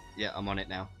pressure. Yeah, I'm on it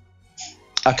now.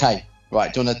 Okay,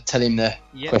 right. Do you want to tell him the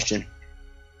question?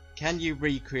 Can you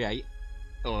re-say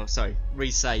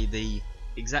the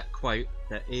exact quote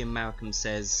that Ian Malcolm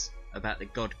says about the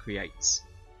God creates,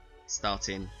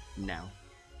 starting now?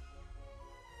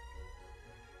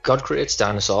 God creates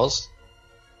dinosaurs.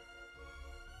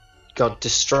 God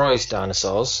destroys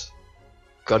dinosaurs.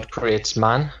 God creates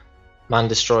man. Man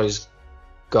destroys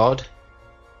God.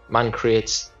 Man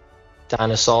creates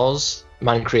dinosaurs.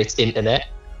 Man creates internet.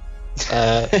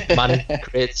 Man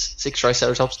creates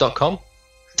 6triceratops.com.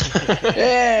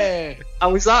 Yeah!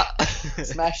 How was that?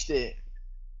 Smashed it.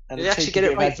 And did you actually get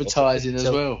it right? Advertising as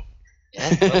well.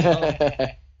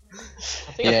 Yeah.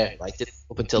 I think I liked it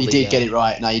up until you did get it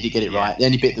right. No, you did get it right. The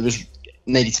only bit that was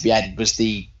needed to be added was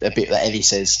the bit that Ellie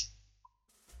says.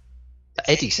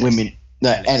 Eddie says? Women.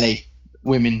 No, Ellie.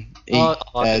 Women eat.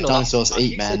 Dinosaurs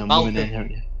eat man, and women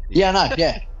inherit. Yeah, no,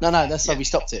 yeah. No, that's why we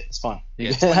stopped it. It's fine.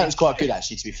 Yeah, that was quite good,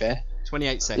 actually, to be fair.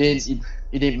 28 seconds. You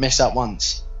didn't mess up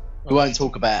once. We won't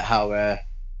talk about how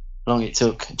long it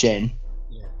took Jen.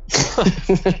 Yeah. I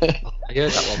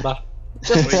heard that one back.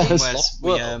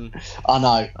 I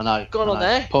know. Going on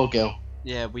there. Poor girl.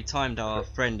 Yeah, we timed our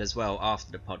friend as well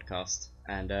after the podcast,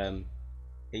 and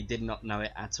he did not know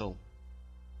it at all.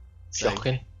 So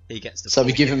shocking. He gets the. So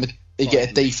we give him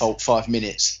a default 5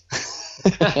 minutes.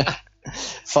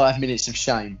 5 minutes of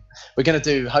shame. We're going to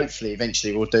do, hopefully,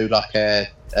 eventually, we'll do like a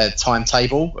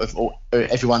timetable of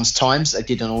everyone's times they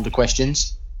did on all the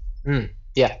questions.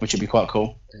 Yeah. Which would be quite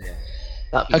cool. Yeah.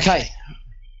 Okay.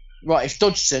 Right, if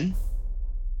Dodgson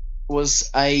was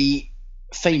a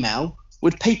female,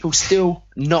 would people still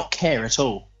not care at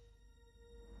all?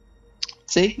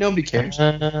 See? Nobody cares.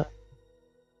 I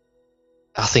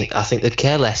think they'd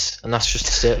care less, and that's just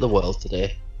the state of the world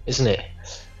today, isn't it?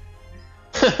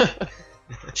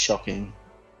 Shocking.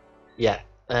 Yeah.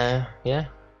 Yeah.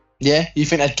 Yeah? You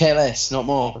think they'd care less, not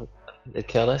more? They'd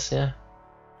care less, yeah.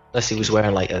 Unless he was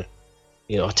wearing like a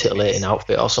titillating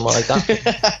outfit or something like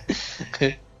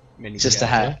that. Just a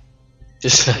hat.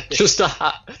 Just a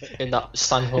hat in that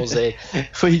San Jose.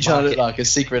 What are you trying to look like, a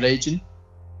secret agent?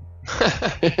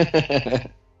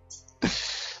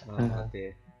 Oh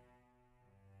dear.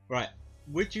 Right,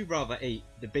 would you rather eat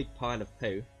the big pile of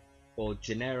poo or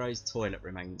Gennaro's toilet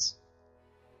remains?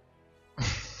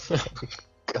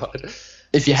 God.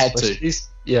 If you had to. These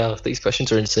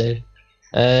questions are insane.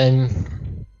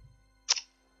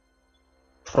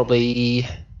 Probably,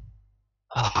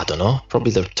 I don't know,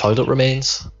 probably the toilet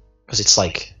remains. Because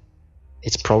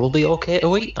it's probably okay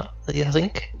to eat, I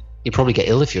think. You'd probably get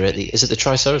ill if you're is it the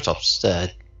Triceratops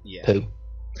poo?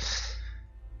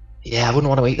 Yeah, I wouldn't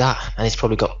want to eat that. And it's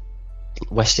probably got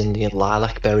West Indian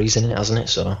lilac berries in it, hasn't it?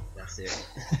 So that's it.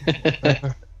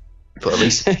 But at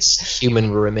least if it's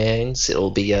human remains,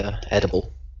 it'll be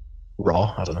edible.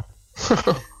 Raw, I don't know.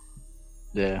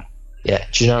 Yeah. Yeah,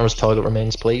 Gennaro's toilet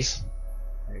remains, please.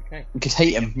 Okay. You could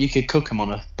heat them, you could cook them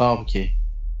on a barbecue.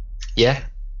 Yeah.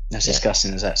 As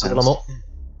disgusting as that sounds. Them up.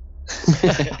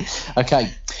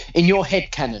 Okay. In your head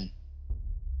canon.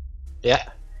 Yeah.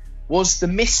 Was the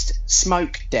mist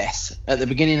smoke death at the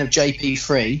beginning of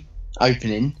JP3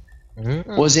 opening,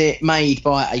 was it made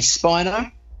by a Spino,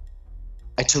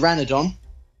 a Pteranodon,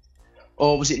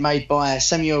 or was it made by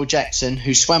Samuel Jackson,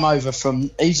 who swam over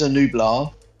from Isla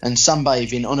Nublar and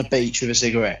sunbathing on a beach with a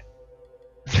cigarette?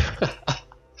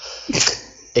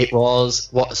 It was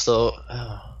what? So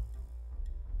I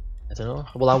don't know.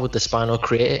 Well, how would the Spino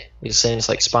create it? You're saying it's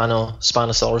like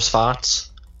Spinosaurus farts?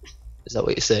 Is that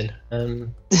what you're saying?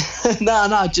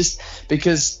 No, just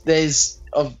because there's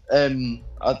I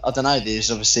don't know.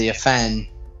 There's obviously a fan.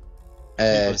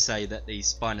 People say that the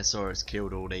Spinosaurus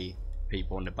killed all the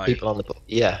people on the boat.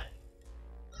 Yeah.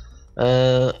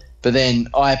 But then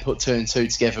I put 2 and 2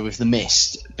 together with the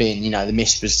mist being, the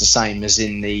mist was the same as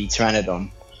in the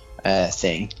Pteranodon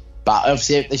thing. But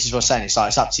obviously, this is what I'm saying.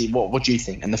 It's up to you. What do you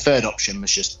think? And the third option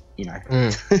was just,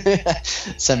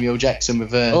 Samuel Jackson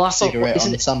with a cigarette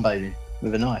on sunbathing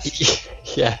with a knife.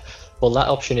 Yeah. Well, that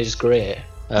option is great.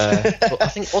 But I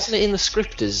think, wasn't it in the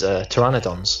script as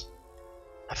Pteranodons?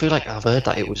 I feel like I've heard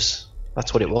that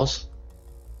that's what it was.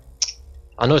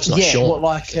 I know it's not shown. What,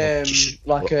 like a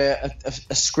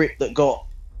script that got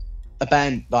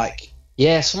abandoned, like...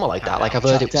 Yeah, something like that. Like, I've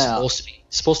heard it was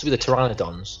supposed to be the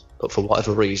Pteranodons, but for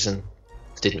whatever reason,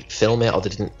 they didn't film it or they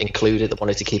didn't include it. They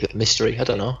wanted to keep it a mystery. I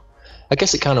don't know. I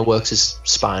guess it kind of works as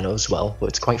Spino as well, but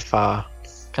it's quite far,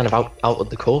 kind of out of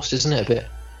the coast, isn't it, a bit?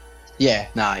 Yeah,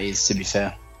 no, it is, to be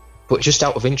fair. But just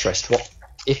out of interest, what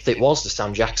if it was the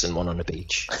Sam Jackson one on the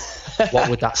beach? What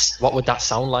would that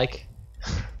sound like?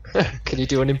 Can you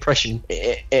do an impression?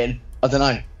 I don't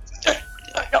know.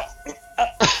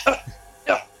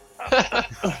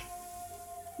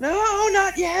 No,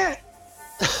 not yet.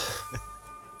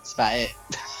 That's about it.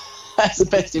 That's the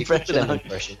best impression.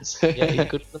 Impressions. Yeah, you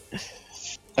could.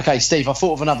 Okay, Steve, I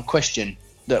thought of another question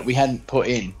that we hadn't put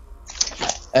in.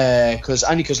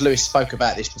 Because Lewis spoke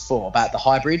about this before, about the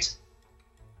hybrid.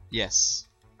 Yes.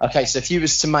 Okay, so if you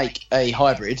was to make a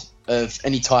hybrid of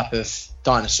any type of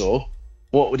dinosaur,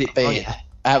 what would it be? Oh, yeah.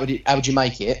 How would you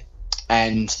make it?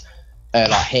 And like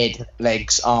head,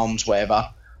 legs, arms,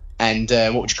 whatever. And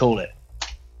what would you call it?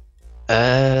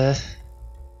 Well,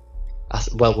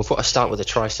 we've got to start with the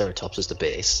Triceratops as the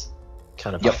base.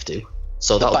 Kind of have to.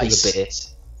 So that'll be the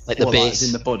base. Like the base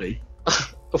in the body.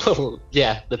 Well,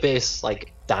 yeah, the base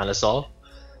like dinosaur,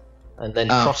 and then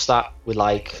cross that with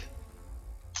like,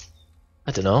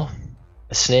 I don't know,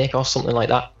 a snake or something like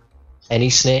that. Any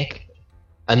snake,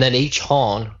 and then each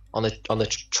horn on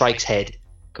the trike's head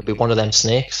could be one of them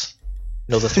snakes.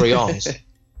 The 3 arms.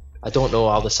 I don't know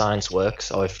how the science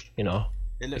works, or if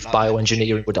if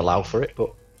bioengineering would allow for it,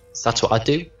 but that's what I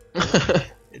do.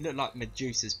 It looked like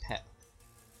Medusa's pet.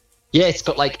 Yeah, it's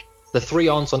got like the 3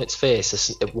 arms on its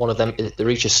face. One of them, they're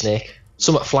each a snake.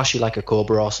 Somewhat flashy like a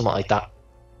cobra or something like that.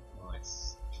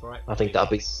 Nice. Right. I think that'd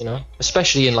be,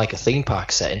 especially in like a theme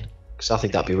park setting, because I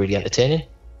think that'd be really entertaining.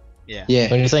 Yeah. Yeah.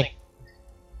 What do you think?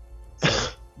 So,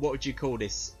 what would you call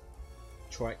this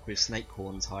trike with snake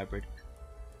horns hybrid?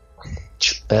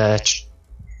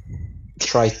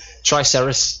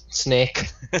 Triceratops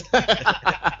snake.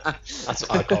 That's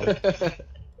what I call it.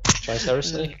 Triceratops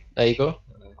snake. There you go.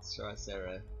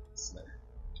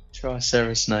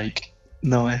 Triceratops snake.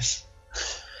 Nice.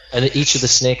 And each of the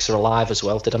snakes are alive as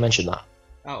well. Did I mention that?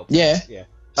 Oh. Yeah. Yeah.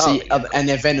 See, and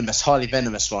they're venomous, highly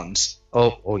venomous ones.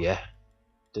 Oh yeah.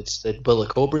 Well, the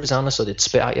cobras are, so they'd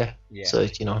spit at you. Yeah. So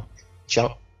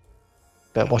shout.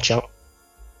 Better watch out.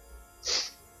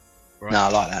 Right. No, I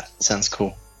like that. Sounds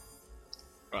cool.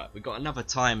 Right, we've got another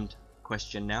timed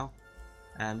question now.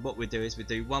 And what we do is we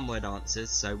do 1-word answers.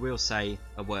 So we'll say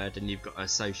a word and you've got to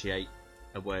associate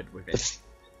a word with it.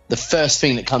 The first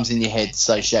thing that comes in your head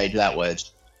associated with that word.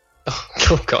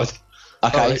 Oh, God.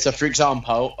 Okay, right. So for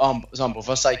example, if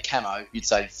I say camo, you'd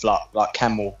say like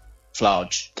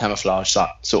camouflage, like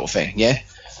sort of thing, yeah?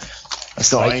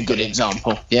 That's not a good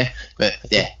example, yeah? But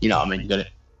yeah, you know what I mean, you got it.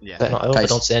 Yeah. I hope I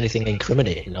don't say anything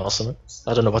incriminating or something.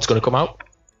 I don't know what's going to come out.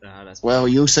 Well,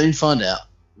 you'll soon find out.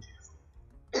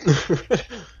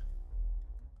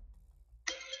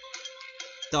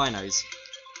 Dinos.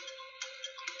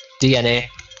 DNA.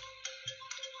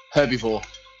 Herbivore.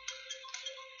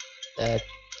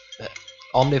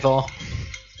 Omnivore.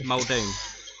 Muldoon.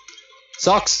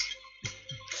 Socks.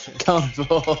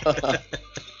 Carnivore.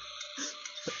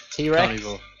 T-Rex.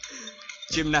 Carnivore.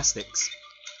 Gymnastics.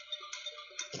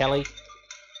 Kelly.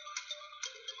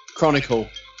 Chronicle.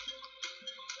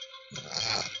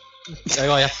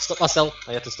 Oh, I have to stop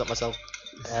myself.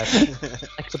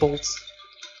 Exaballs.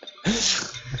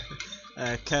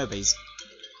 Kirby's.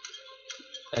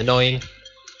 Annoying.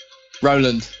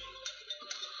 Roland.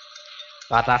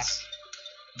 Badass.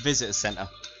 Visitor centre.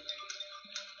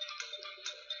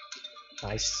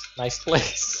 Nice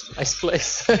place. Nice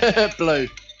place. Blue.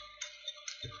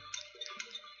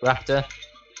 Raptor.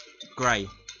 Grey.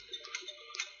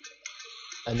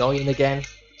 Annoying again.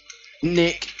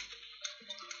 Nick.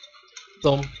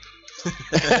 Thumb.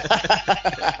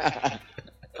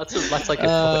 That's like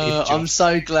a I'm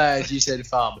so glad you said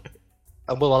thumb.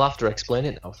 Well, I'll have to explain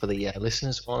it now for the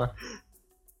listeners, won't I?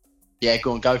 Yeah,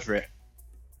 go on, go for it.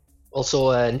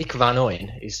 Also, Nick Van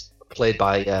Oyen is played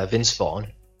by Vince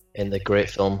Vaughn in the great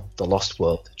film The Lost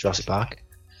World, Jurassic Park.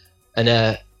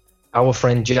 And our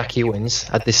friend Jack Ewins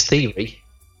had this theory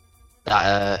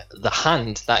that the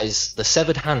hand, that is the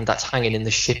severed hand that's hanging in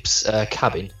the ship's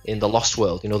cabin in The Lost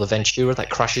World, the Ventura that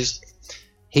crashes,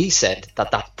 he said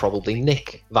that that's probably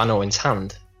Nick Van Oyen's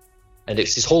hand. And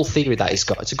it's his whole theory that he's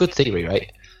got. It's a good theory,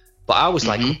 right? But I was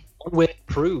like, one way to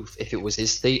prove if it was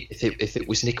if it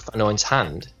was Nick Van Oyen's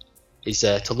hand is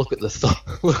to look at the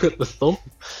thumb,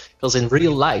 because in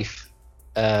real life,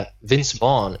 Vince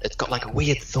Vaughn, it's got like a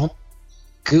weird thumb.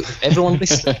 Everyone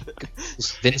listen,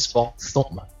 Vince Vaughn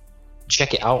thumb.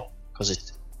 Check it out,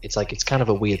 because it's kind of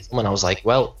a weird thumb. And I was like,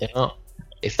 well,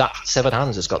 if that severed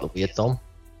hand has got the weird thumb,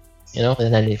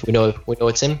 and then if we know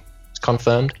it's him, it's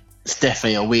confirmed. It's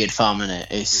definitely a weird thumb, isn't it?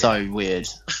 It's so weird.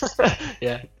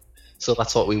 Yeah. So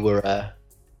that's what we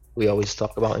always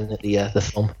talk about in the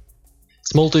thumb.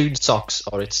 Small dude socks,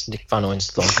 or it's Nick Van Oyen's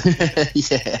thumb.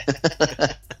 Yeah.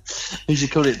 We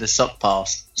should call it the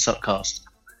sockcast.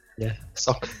 Yeah,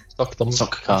 sock thumb.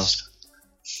 Sockcast.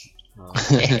 Oh.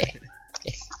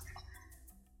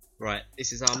 Right,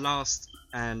 this is our last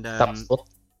and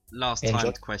last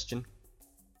timed question.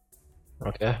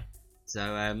 Okay.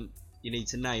 So you need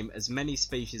to name as many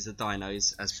species of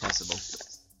dinos as possible.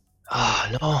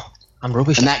 Ah, no, I'm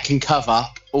rubbish. And that can cover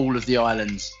all of the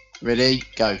islands. Ready?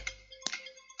 Go.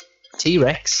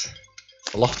 T-Rex,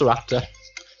 Velociraptor,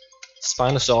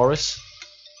 Spinosaurus,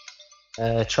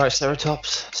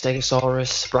 Triceratops,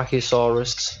 Stegosaurus,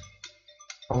 Brachiosaurus,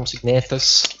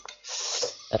 Compsognathus,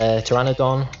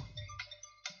 Pteranodon,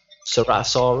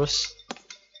 Ceratosaurus,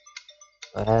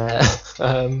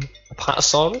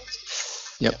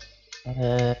 Apatosaurus. Yep.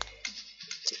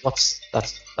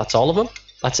 That's all of them.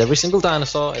 That's every single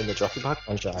dinosaur in the Jurassic Park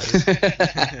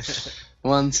franchise.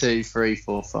 1, 2, 3,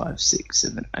 4, 5, 6,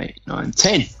 7, 8, 9,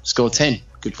 10. Score 10.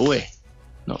 Good boy.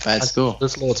 Not bad score.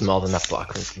 There's loads more than that, but I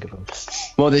couldn't think of them.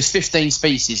 Well, there's 15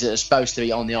 species that are supposed to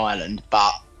be on the island,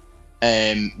 but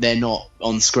they're not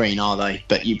on screen, are they?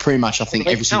 But you pretty much, I think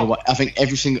every single one. I think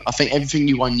everything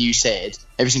you said,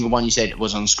 every single one you said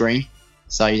was on screen.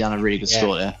 So you done a really good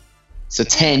score there. So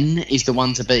 10 is the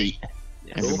one to beat.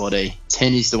 Everybody,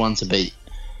 10 is the one to beat.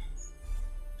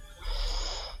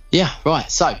 Yeah, right.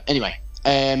 So anyway,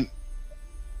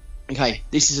 okay,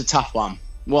 this is a tough one.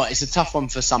 Well, it's a tough one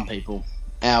for some people.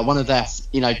 One of their,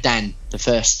 Dan, the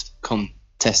first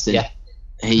contestant,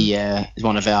 he is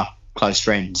one of our close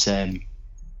friends.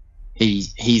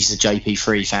 He's a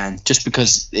JP3 fan, just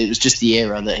because it was just the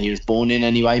era that he was born in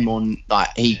anyway. More than,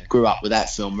 like, he grew up with that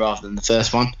film rather than the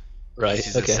first one.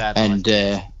 Right. Okay. And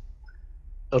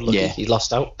he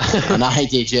lost out. I know he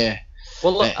did. Yeah.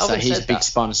 Well, so he's a big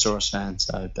Spinosaurus fan.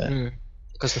 So,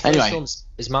 because the first film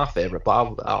is my favourite,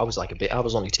 but I was I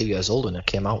was only 2 years old when it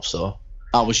came out, so.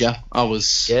 I was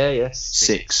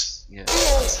 6. Yeah.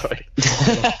 Sorry.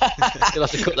 You'll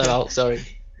have to cut that out. Sorry.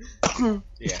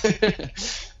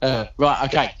 Right.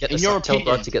 Okay. In your opinion,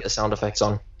 tell Brad to get the sound effects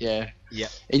on. Yeah.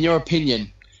 In your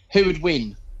opinion, who would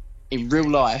win in real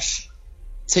life,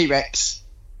 T-Rex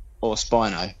or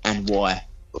Spino, and why?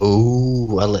 Oh,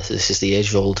 well, this is the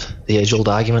age-old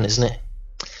argument, isn't it?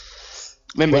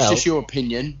 Remember, it's just your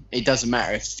opinion. It doesn't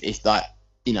matter if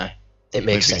it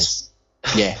makes sense.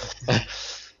 Yeah.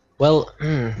 Well,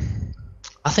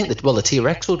 I think that the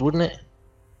T-Rex wouldn't it?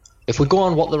 If we go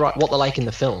on what they're like in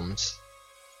the films.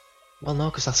 Well, no,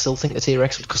 because I still think the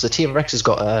T-Rex, because the T-Rex has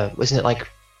got isn't it like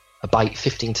a bite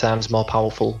 15 times more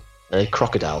powerful than a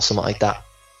crocodile, something like that.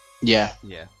 Yeah.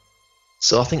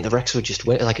 So I think the Rex would just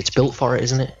win. Like, it's built for it,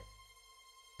 isn't it?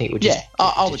 I think it would just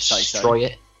I would say so. Destroy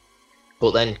it.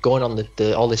 But then going on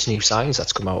the all this new science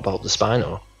that's come out about the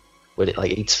Spino, where it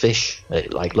like eats fish,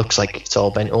 it like looks like it's all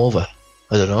bent over.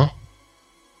 I don't know.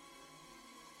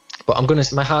 But I've got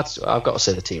to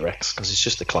say the T-Rex, because it's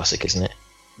just the classic, isn't it?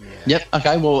 Yeah. Yep.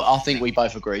 Okay. Well, I think we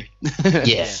both agree.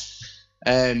 Yeah.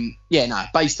 No.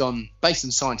 Based on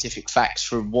scientific facts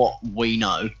from what we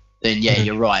know, then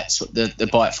you're right. So the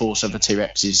bite force of a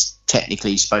T-Rex is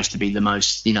technically supposed to be the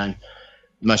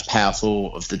most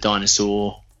powerful of the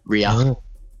dinosaur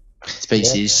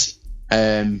species.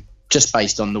 Just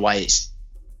based on the way it's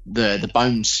the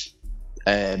bones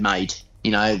made.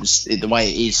 You know, the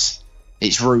way it is,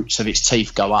 its roots of its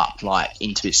teeth go up like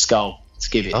into its skull to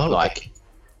give it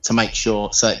to make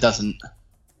sure so it doesn't.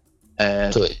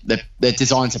 They're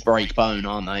designed to break bone,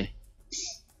 aren't they?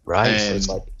 Right. So it's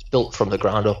like built from the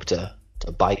ground up to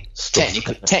bite stuff.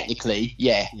 Technically,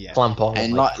 yeah. Clamp on.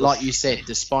 And like you said,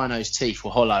 the Spino's teeth were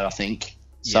hollow, I think.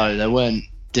 So they weren't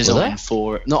designed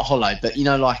for not hollow, but you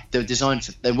know, like they were designed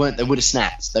for. They would have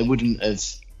snapped. They wouldn't have.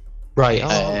 Right.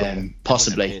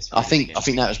 Possibly. I think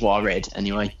that was what I read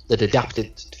anyway. They'd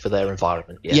adapted for their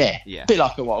environment. Yeah. A bit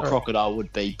like what a crocodile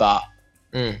would be, but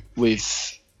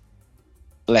with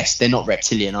less. They're not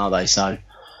reptilian, are they? So,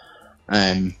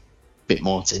 bit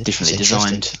more differently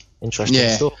designed. Interesting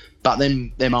stuff. But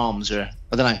them arms are.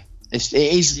 I don't know. It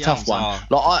is a tough one.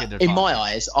 Like in my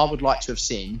eyes, I would like to have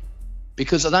seen,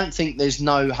 because I don't think there's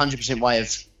no 100% way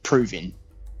of proving.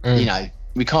 You know,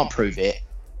 we can't prove it.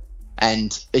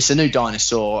 And it's a new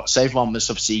dinosaur, so everyone was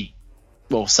obviously,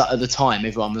 well, at the time,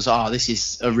 everyone was, this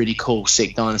is a really cool,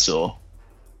 sick dinosaur.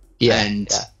 But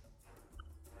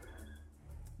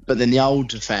then the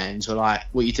older fans were like,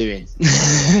 what are you doing?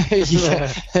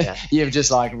 You've just,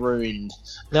 like, ruined.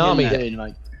 No, I mean,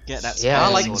 like, get that I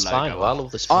like the Spino. I love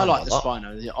the Spino. I like the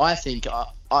Spino. I think,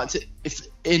 if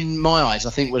in my eyes, I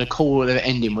think what a cool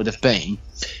ending would have been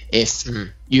if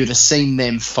you'd have seen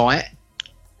them fight,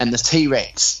 and the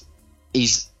T-Rex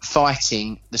is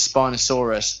fighting the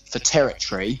Spinosaurus for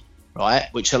territory, right,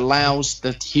 which allows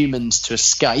the humans to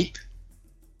escape.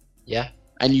 Yeah.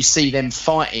 And you see them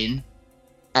fighting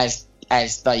as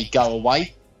they go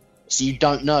away, so you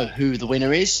don't know who the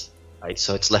winner is. Right,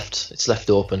 so it's left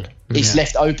open. It's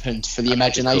left open for the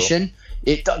imagination.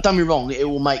 Cool. Don't be wrong, it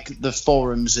will make the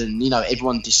forums and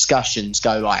everyone's discussions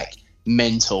go like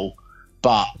mental.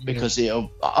 But because it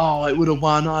would have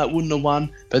won, it wouldn't have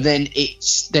won. But then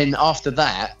after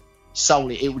that,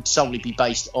 it would solely be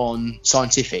based on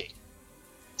scientific.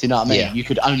 Do you know what I mean? Yeah. You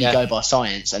could only go by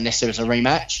science unless there was a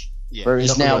rematch. Yeah.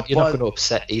 Whereas you're not going to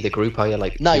upset either group, are you?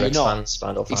 Like no, T-Rex you're not. Fans,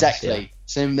 Spino fans, exactly. Yeah.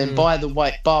 So then by the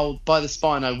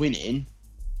Spino winning,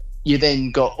 you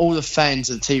then got all the fans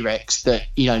of the T-Rex that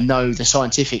know the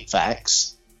scientific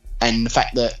facts and the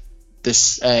fact that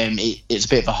this it's a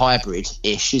bit of a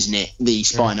hybrid-ish, isn't it? The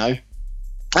Spino.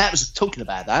 I was talking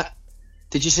about that.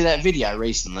 Did you see that video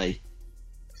recently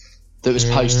that was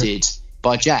posted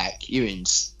by Jack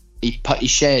Ewins? He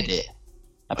shared it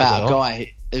about a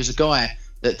guy. There was a guy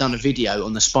that done a video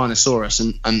on the Spinosaurus,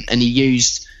 and he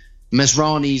used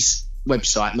Masrani's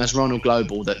website, Masrani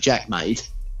Global, that Jack made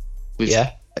with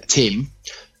Tim,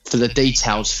 for the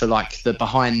details for like the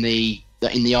behind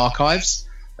in the archives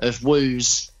of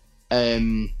Wu's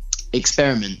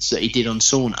experiments that he did on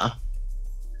sauna,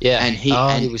 and he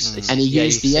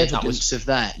used the evidence of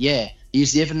that. Yeah, he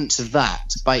used the evidence of that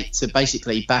to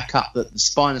basically back up that the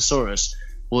Spinosaurus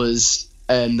was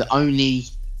the only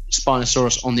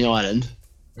Spinosaurus on the island,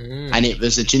 and it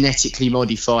was a genetically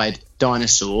modified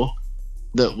dinosaur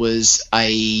that was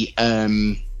a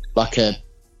like a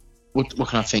what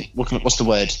can I think? What's the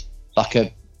word? Like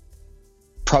a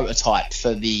prototype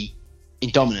for the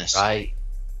Indominus. Right.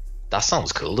 That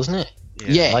sounds cool, doesn't it?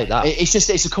 Yeah, I like that.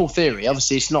 It's a cool theory.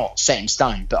 Obviously, it's not set in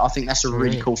stone, but I think that's a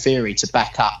really cool theory to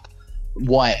back up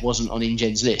why it wasn't on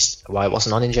InGen's list. Why it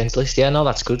wasn't on InGen's list? Yeah, no,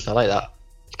 that's good. I like that.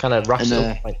 It kind of wraps it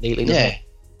up quite neatly, doesn't it?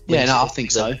 Yeah, no, I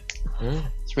think so.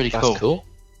 It's really cool. That's cool.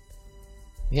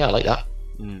 Yeah, I like that.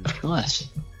 Nice.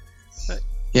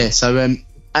 Yeah. So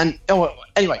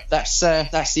anyway, that's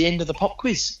the end of the pop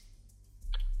quiz.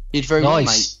 You did very well,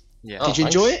 mate. Yeah. Did you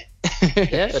enjoy it?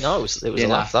 Yeah, no, it was a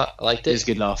laugh. That I liked it. It was a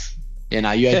good laugh. You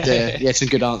had some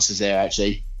good answers there,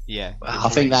 actually. Yeah. I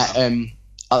think that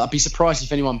I'd be surprised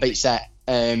if anyone beats that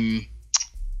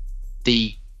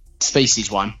the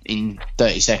species one in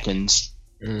 30 seconds.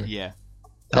 Yeah.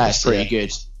 That's pretty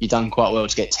good. You've done quite well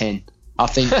to get 10. I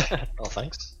think. Oh,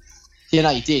 thanks. You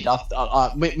did.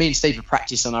 Me and Steve have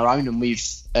practiced on our own, and we've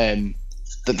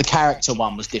the character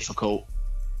one was difficult.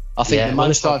 I think the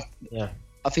most I've. Yeah.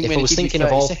 I think if I was thinking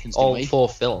of all 4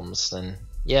 films, then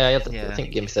I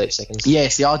think give me 30 seconds. Yeah,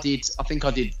 see, I think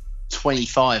I did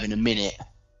 25 in a minute.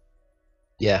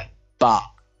 Yeah. But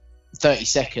 30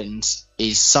 seconds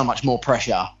is so much more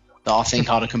pressure that I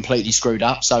think I'd have completely screwed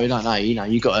up. So I don't know.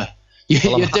 You got to. You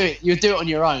do it on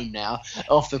your own now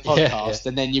off the podcast,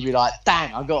 and then you'll be like,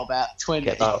 "Dang, I got about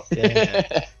 20."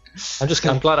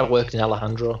 I'm glad I worked in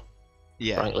Alejandro.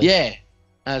 Yeah, frankly. Yeah,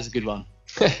 that was a good one,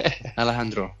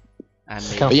 Alejandro. And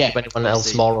I can't think of anyone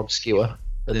else more obscure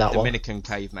than that Dominican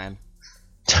caveman.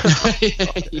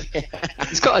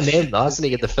 He's got a name though, hasn't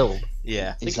he, in the film?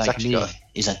 Yeah, he's like me.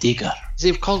 He's a digger. Is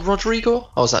he called Rodrigo?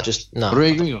 Or is that just no?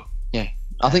 Rodrigo. Yeah.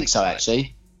 I think so,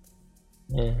 actually.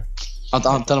 Yeah. I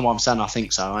don't know why I'm saying I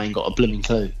think so. I ain't got a blooming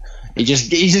clue. He's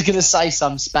just gonna say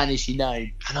some Spanishy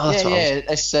name. I know that's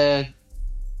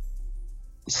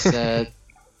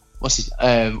what's his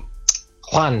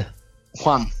Juan.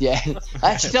 Juan, yeah.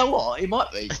 Actually, you know what? It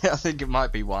might be. I think it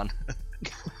might be one.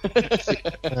 I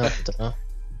don't know.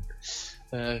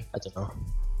 I don't know.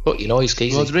 But you know, he's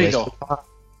Rodrigo.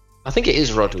 I think it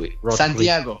is Rodrigo.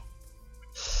 Santiago.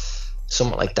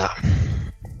 Something like that.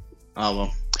 Oh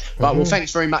well. Right. Well,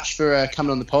 thanks very much for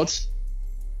coming on the pod.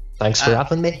 Thanks for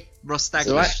having me.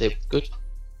 Rostagno. Right. Good.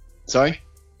 Sorry.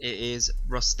 It is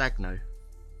Rostagno.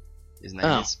 His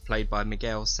name is played by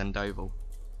Miguel Sandoval.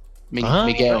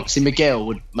 Miguel. Right. See, Miguel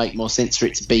would make more sense for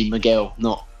it to be Miguel,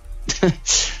 not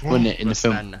wouldn't it in the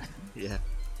film? Yeah.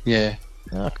 Yeah.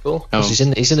 Ah, cool. 'Cause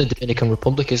he's in the Dominican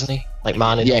Republic, isn't he? Like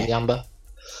man in the amber.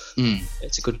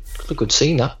 It's a good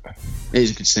scene. That it is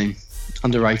a good scene.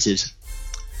 Underrated.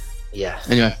 Yeah.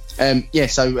 Anyway,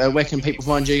 So where can people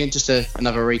find you again? Just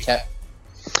another recap.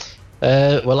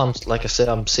 Well, I'm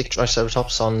Sick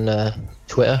Triceratops on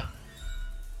Twitter,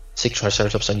 Sick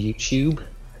Triceratops on YouTube,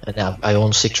 and I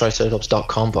own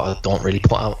sicktriceratops.com, but I don't really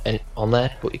put out on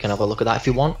there. But you can have a look at that if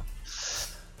you want.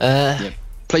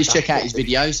 Please check out his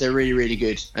videos; they're really, really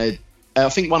good. I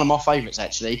think one of my favourites,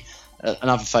 actually,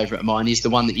 another favourite of mine, is the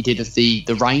one that you did of the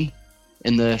rain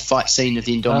in the fight scene of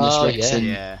the Indominus Rex.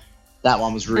 Yeah. That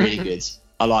one was really good.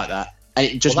 I like that. And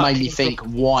it just made me think,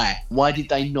 why? Why did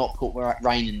they not put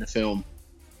rain in the film?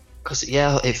 Because,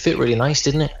 it fit really nice,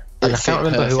 didn't it? And I can't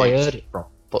remember who I heard it from,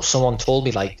 but someone told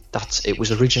me, it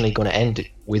was originally going to end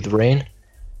with rain.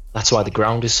 That's why the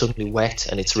ground is suddenly wet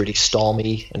and it's really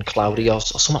stormy and cloudy or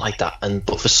something like that.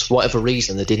 But for whatever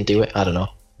reason, they didn't do it. I don't know.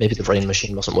 Maybe the rain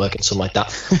machine wasn't working, something like that.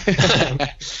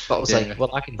 But I was like,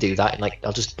 well, I can do that. And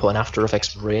I'll just put an After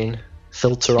Effects rain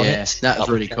filter on it. Yeah, that was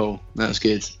really cool. That was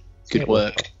good. Good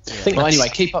work. Well, anyway,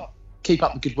 keep up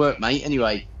the good work, mate.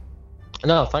 Anyway.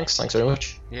 No, thanks very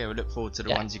much. Yeah, we look forward to the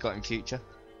ones you got in future.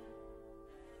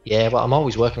 Yeah, well, I'm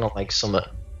always working on something.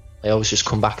 I always just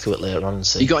come back to it later on and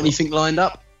see. You got anything lined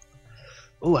up?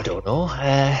 Oh, I don't know.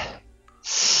 I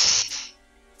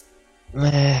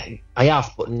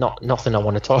have, but nothing I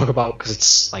want to talk about because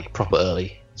it's proper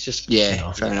early. It's just fair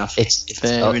enough. Fair enough. If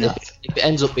it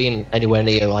ends up being anywhere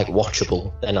near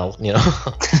watchable, then I'll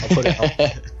I'll put it on.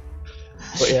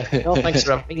 But no, thanks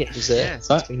for having me. It's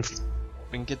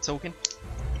been good talking.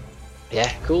 Yeah,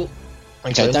 cool.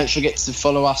 Thanks. Okay, don't forget to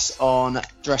follow us on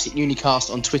Jurassic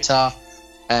Unicast on Twitter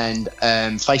and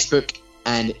Facebook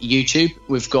and YouTube.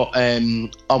 We've got.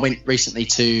 I went recently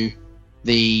to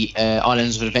the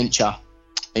Islands of Adventure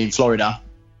in Florida,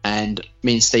 and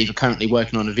me and Steve are currently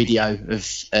working on a video of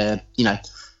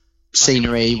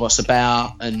scenery, what's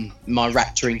about, and my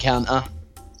raptor encounter.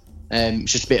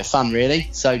 It's just a bit of fun, really.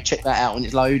 So check that out when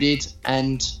it's loaded,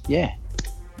 and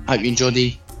hope you enjoy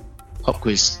the pop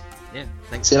quiz. Yeah,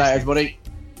 thanks. See you later, everybody.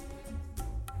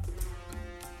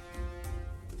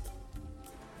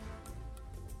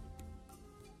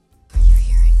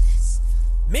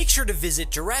 Make sure to visit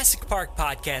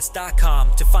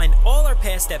JurassicParkPodcast.com to find all our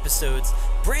past episodes,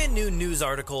 brand new news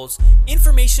articles,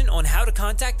 information on how to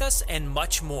contact us, and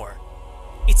much more.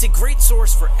 It's a great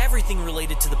source for everything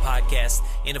related to the podcast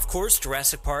and, of course,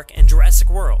 Jurassic Park and Jurassic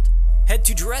World. Head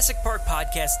to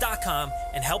JurassicParkPodcast.com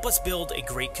and help us build a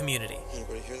great community.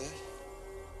 Anybody hear that?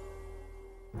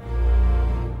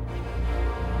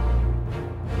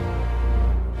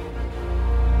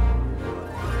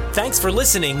 Thanks for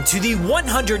listening to the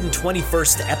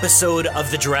 121st episode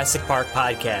of the Jurassic Park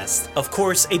podcast. Of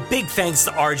course, a big thanks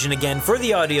to Arjun again for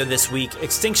the audio this week.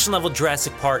 Extinction Level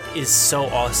Jurassic Park is so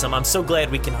awesome. I'm so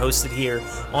glad we can host it here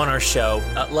on our show.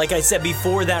 Like I said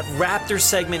before, that Raptor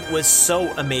segment was so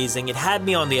amazing. It had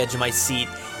me on the edge of my seat,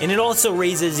 and it also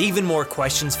raises even more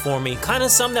questions for me. Kind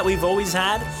of some that we've always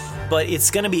had, but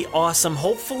it's going to be awesome.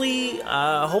 Hopefully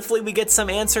we get some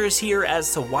answers here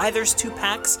as to why there's 2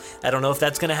 packs. I don't know if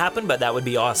that's going to happen, but that would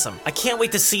be awesome. I can't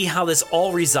wait to see how this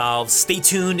all resolves. Stay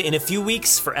tuned in a few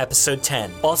weeks for episode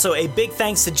 10. Also, a big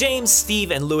thanks to James,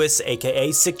 Steve, and Lewis,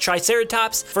 aka Sick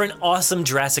Triceratops, for an awesome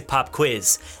Jurassic Pop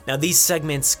quiz. Now, these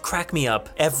segments crack me up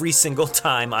every single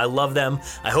time. I love them.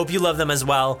 I hope you love them as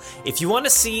well. If you want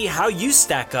to see how you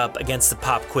stack up against the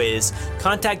pop quiz,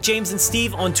 contact James and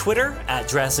Steve on Twitter at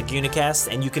Jurassic Unicast,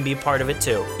 and you can be a part of it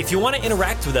too. If you want to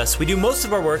interact with us, we do most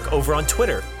of our work over on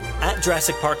Twitter at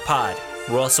Jurassic Park Pod.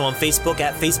 We're also on Facebook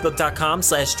at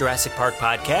facebook.com/Jurassic Park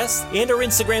Podcast, and our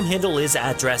Instagram handle is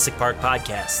at Jurassic Park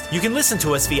Podcast. You can listen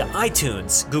to us via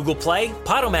iTunes, Google Play,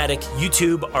 Podomatic,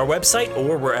 YouTube, our website,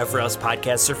 or wherever else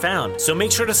podcasts are found. So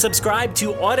make sure to subscribe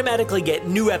to automatically get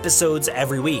new episodes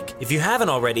every week. If you haven't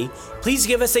already, please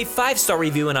give us a 5-star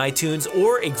review in iTunes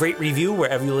or a great review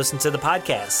wherever you listen to the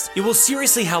podcast. It will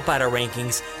seriously help out our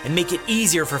rankings and make it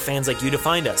easier for fans like you to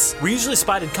find us. We're usually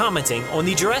spotted commenting on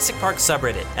the Jurassic Park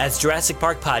subreddit as Jurassic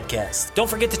Park Podcast. Don't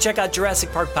forget to check out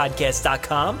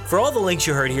JurassicParkPodcast.com for all the links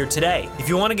you heard here today. If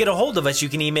you want to get a hold of us, you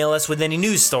can email us with any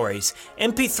news stories,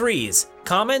 MP3s,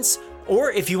 comments,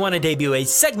 or if you want to debut a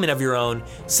segment of your own,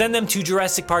 send them to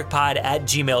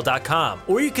JurassicParkPod@gmail.com.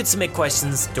 Or you could submit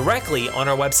questions directly on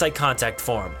our website contact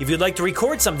form. If you'd like to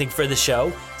record something for the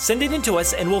show, send it in to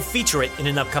us and we'll feature it in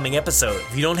an upcoming episode.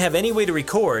 If you don't have any way to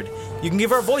record, you can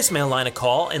give our voicemail line a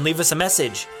call and leave us a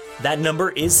message. That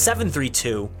number is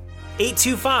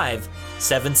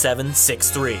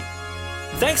 732-825-7763.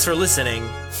 Thanks for listening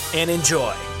and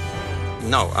enjoy.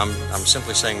 No, I'm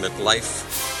simply saying that life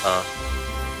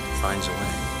finds a way.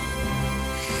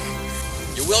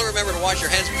 You will remember to wash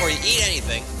your hands before you eat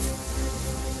anything.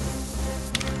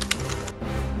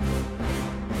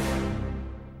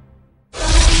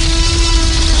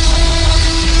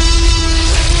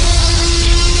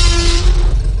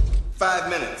 "5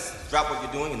 minutes. Drop what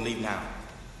you're doing and leave now."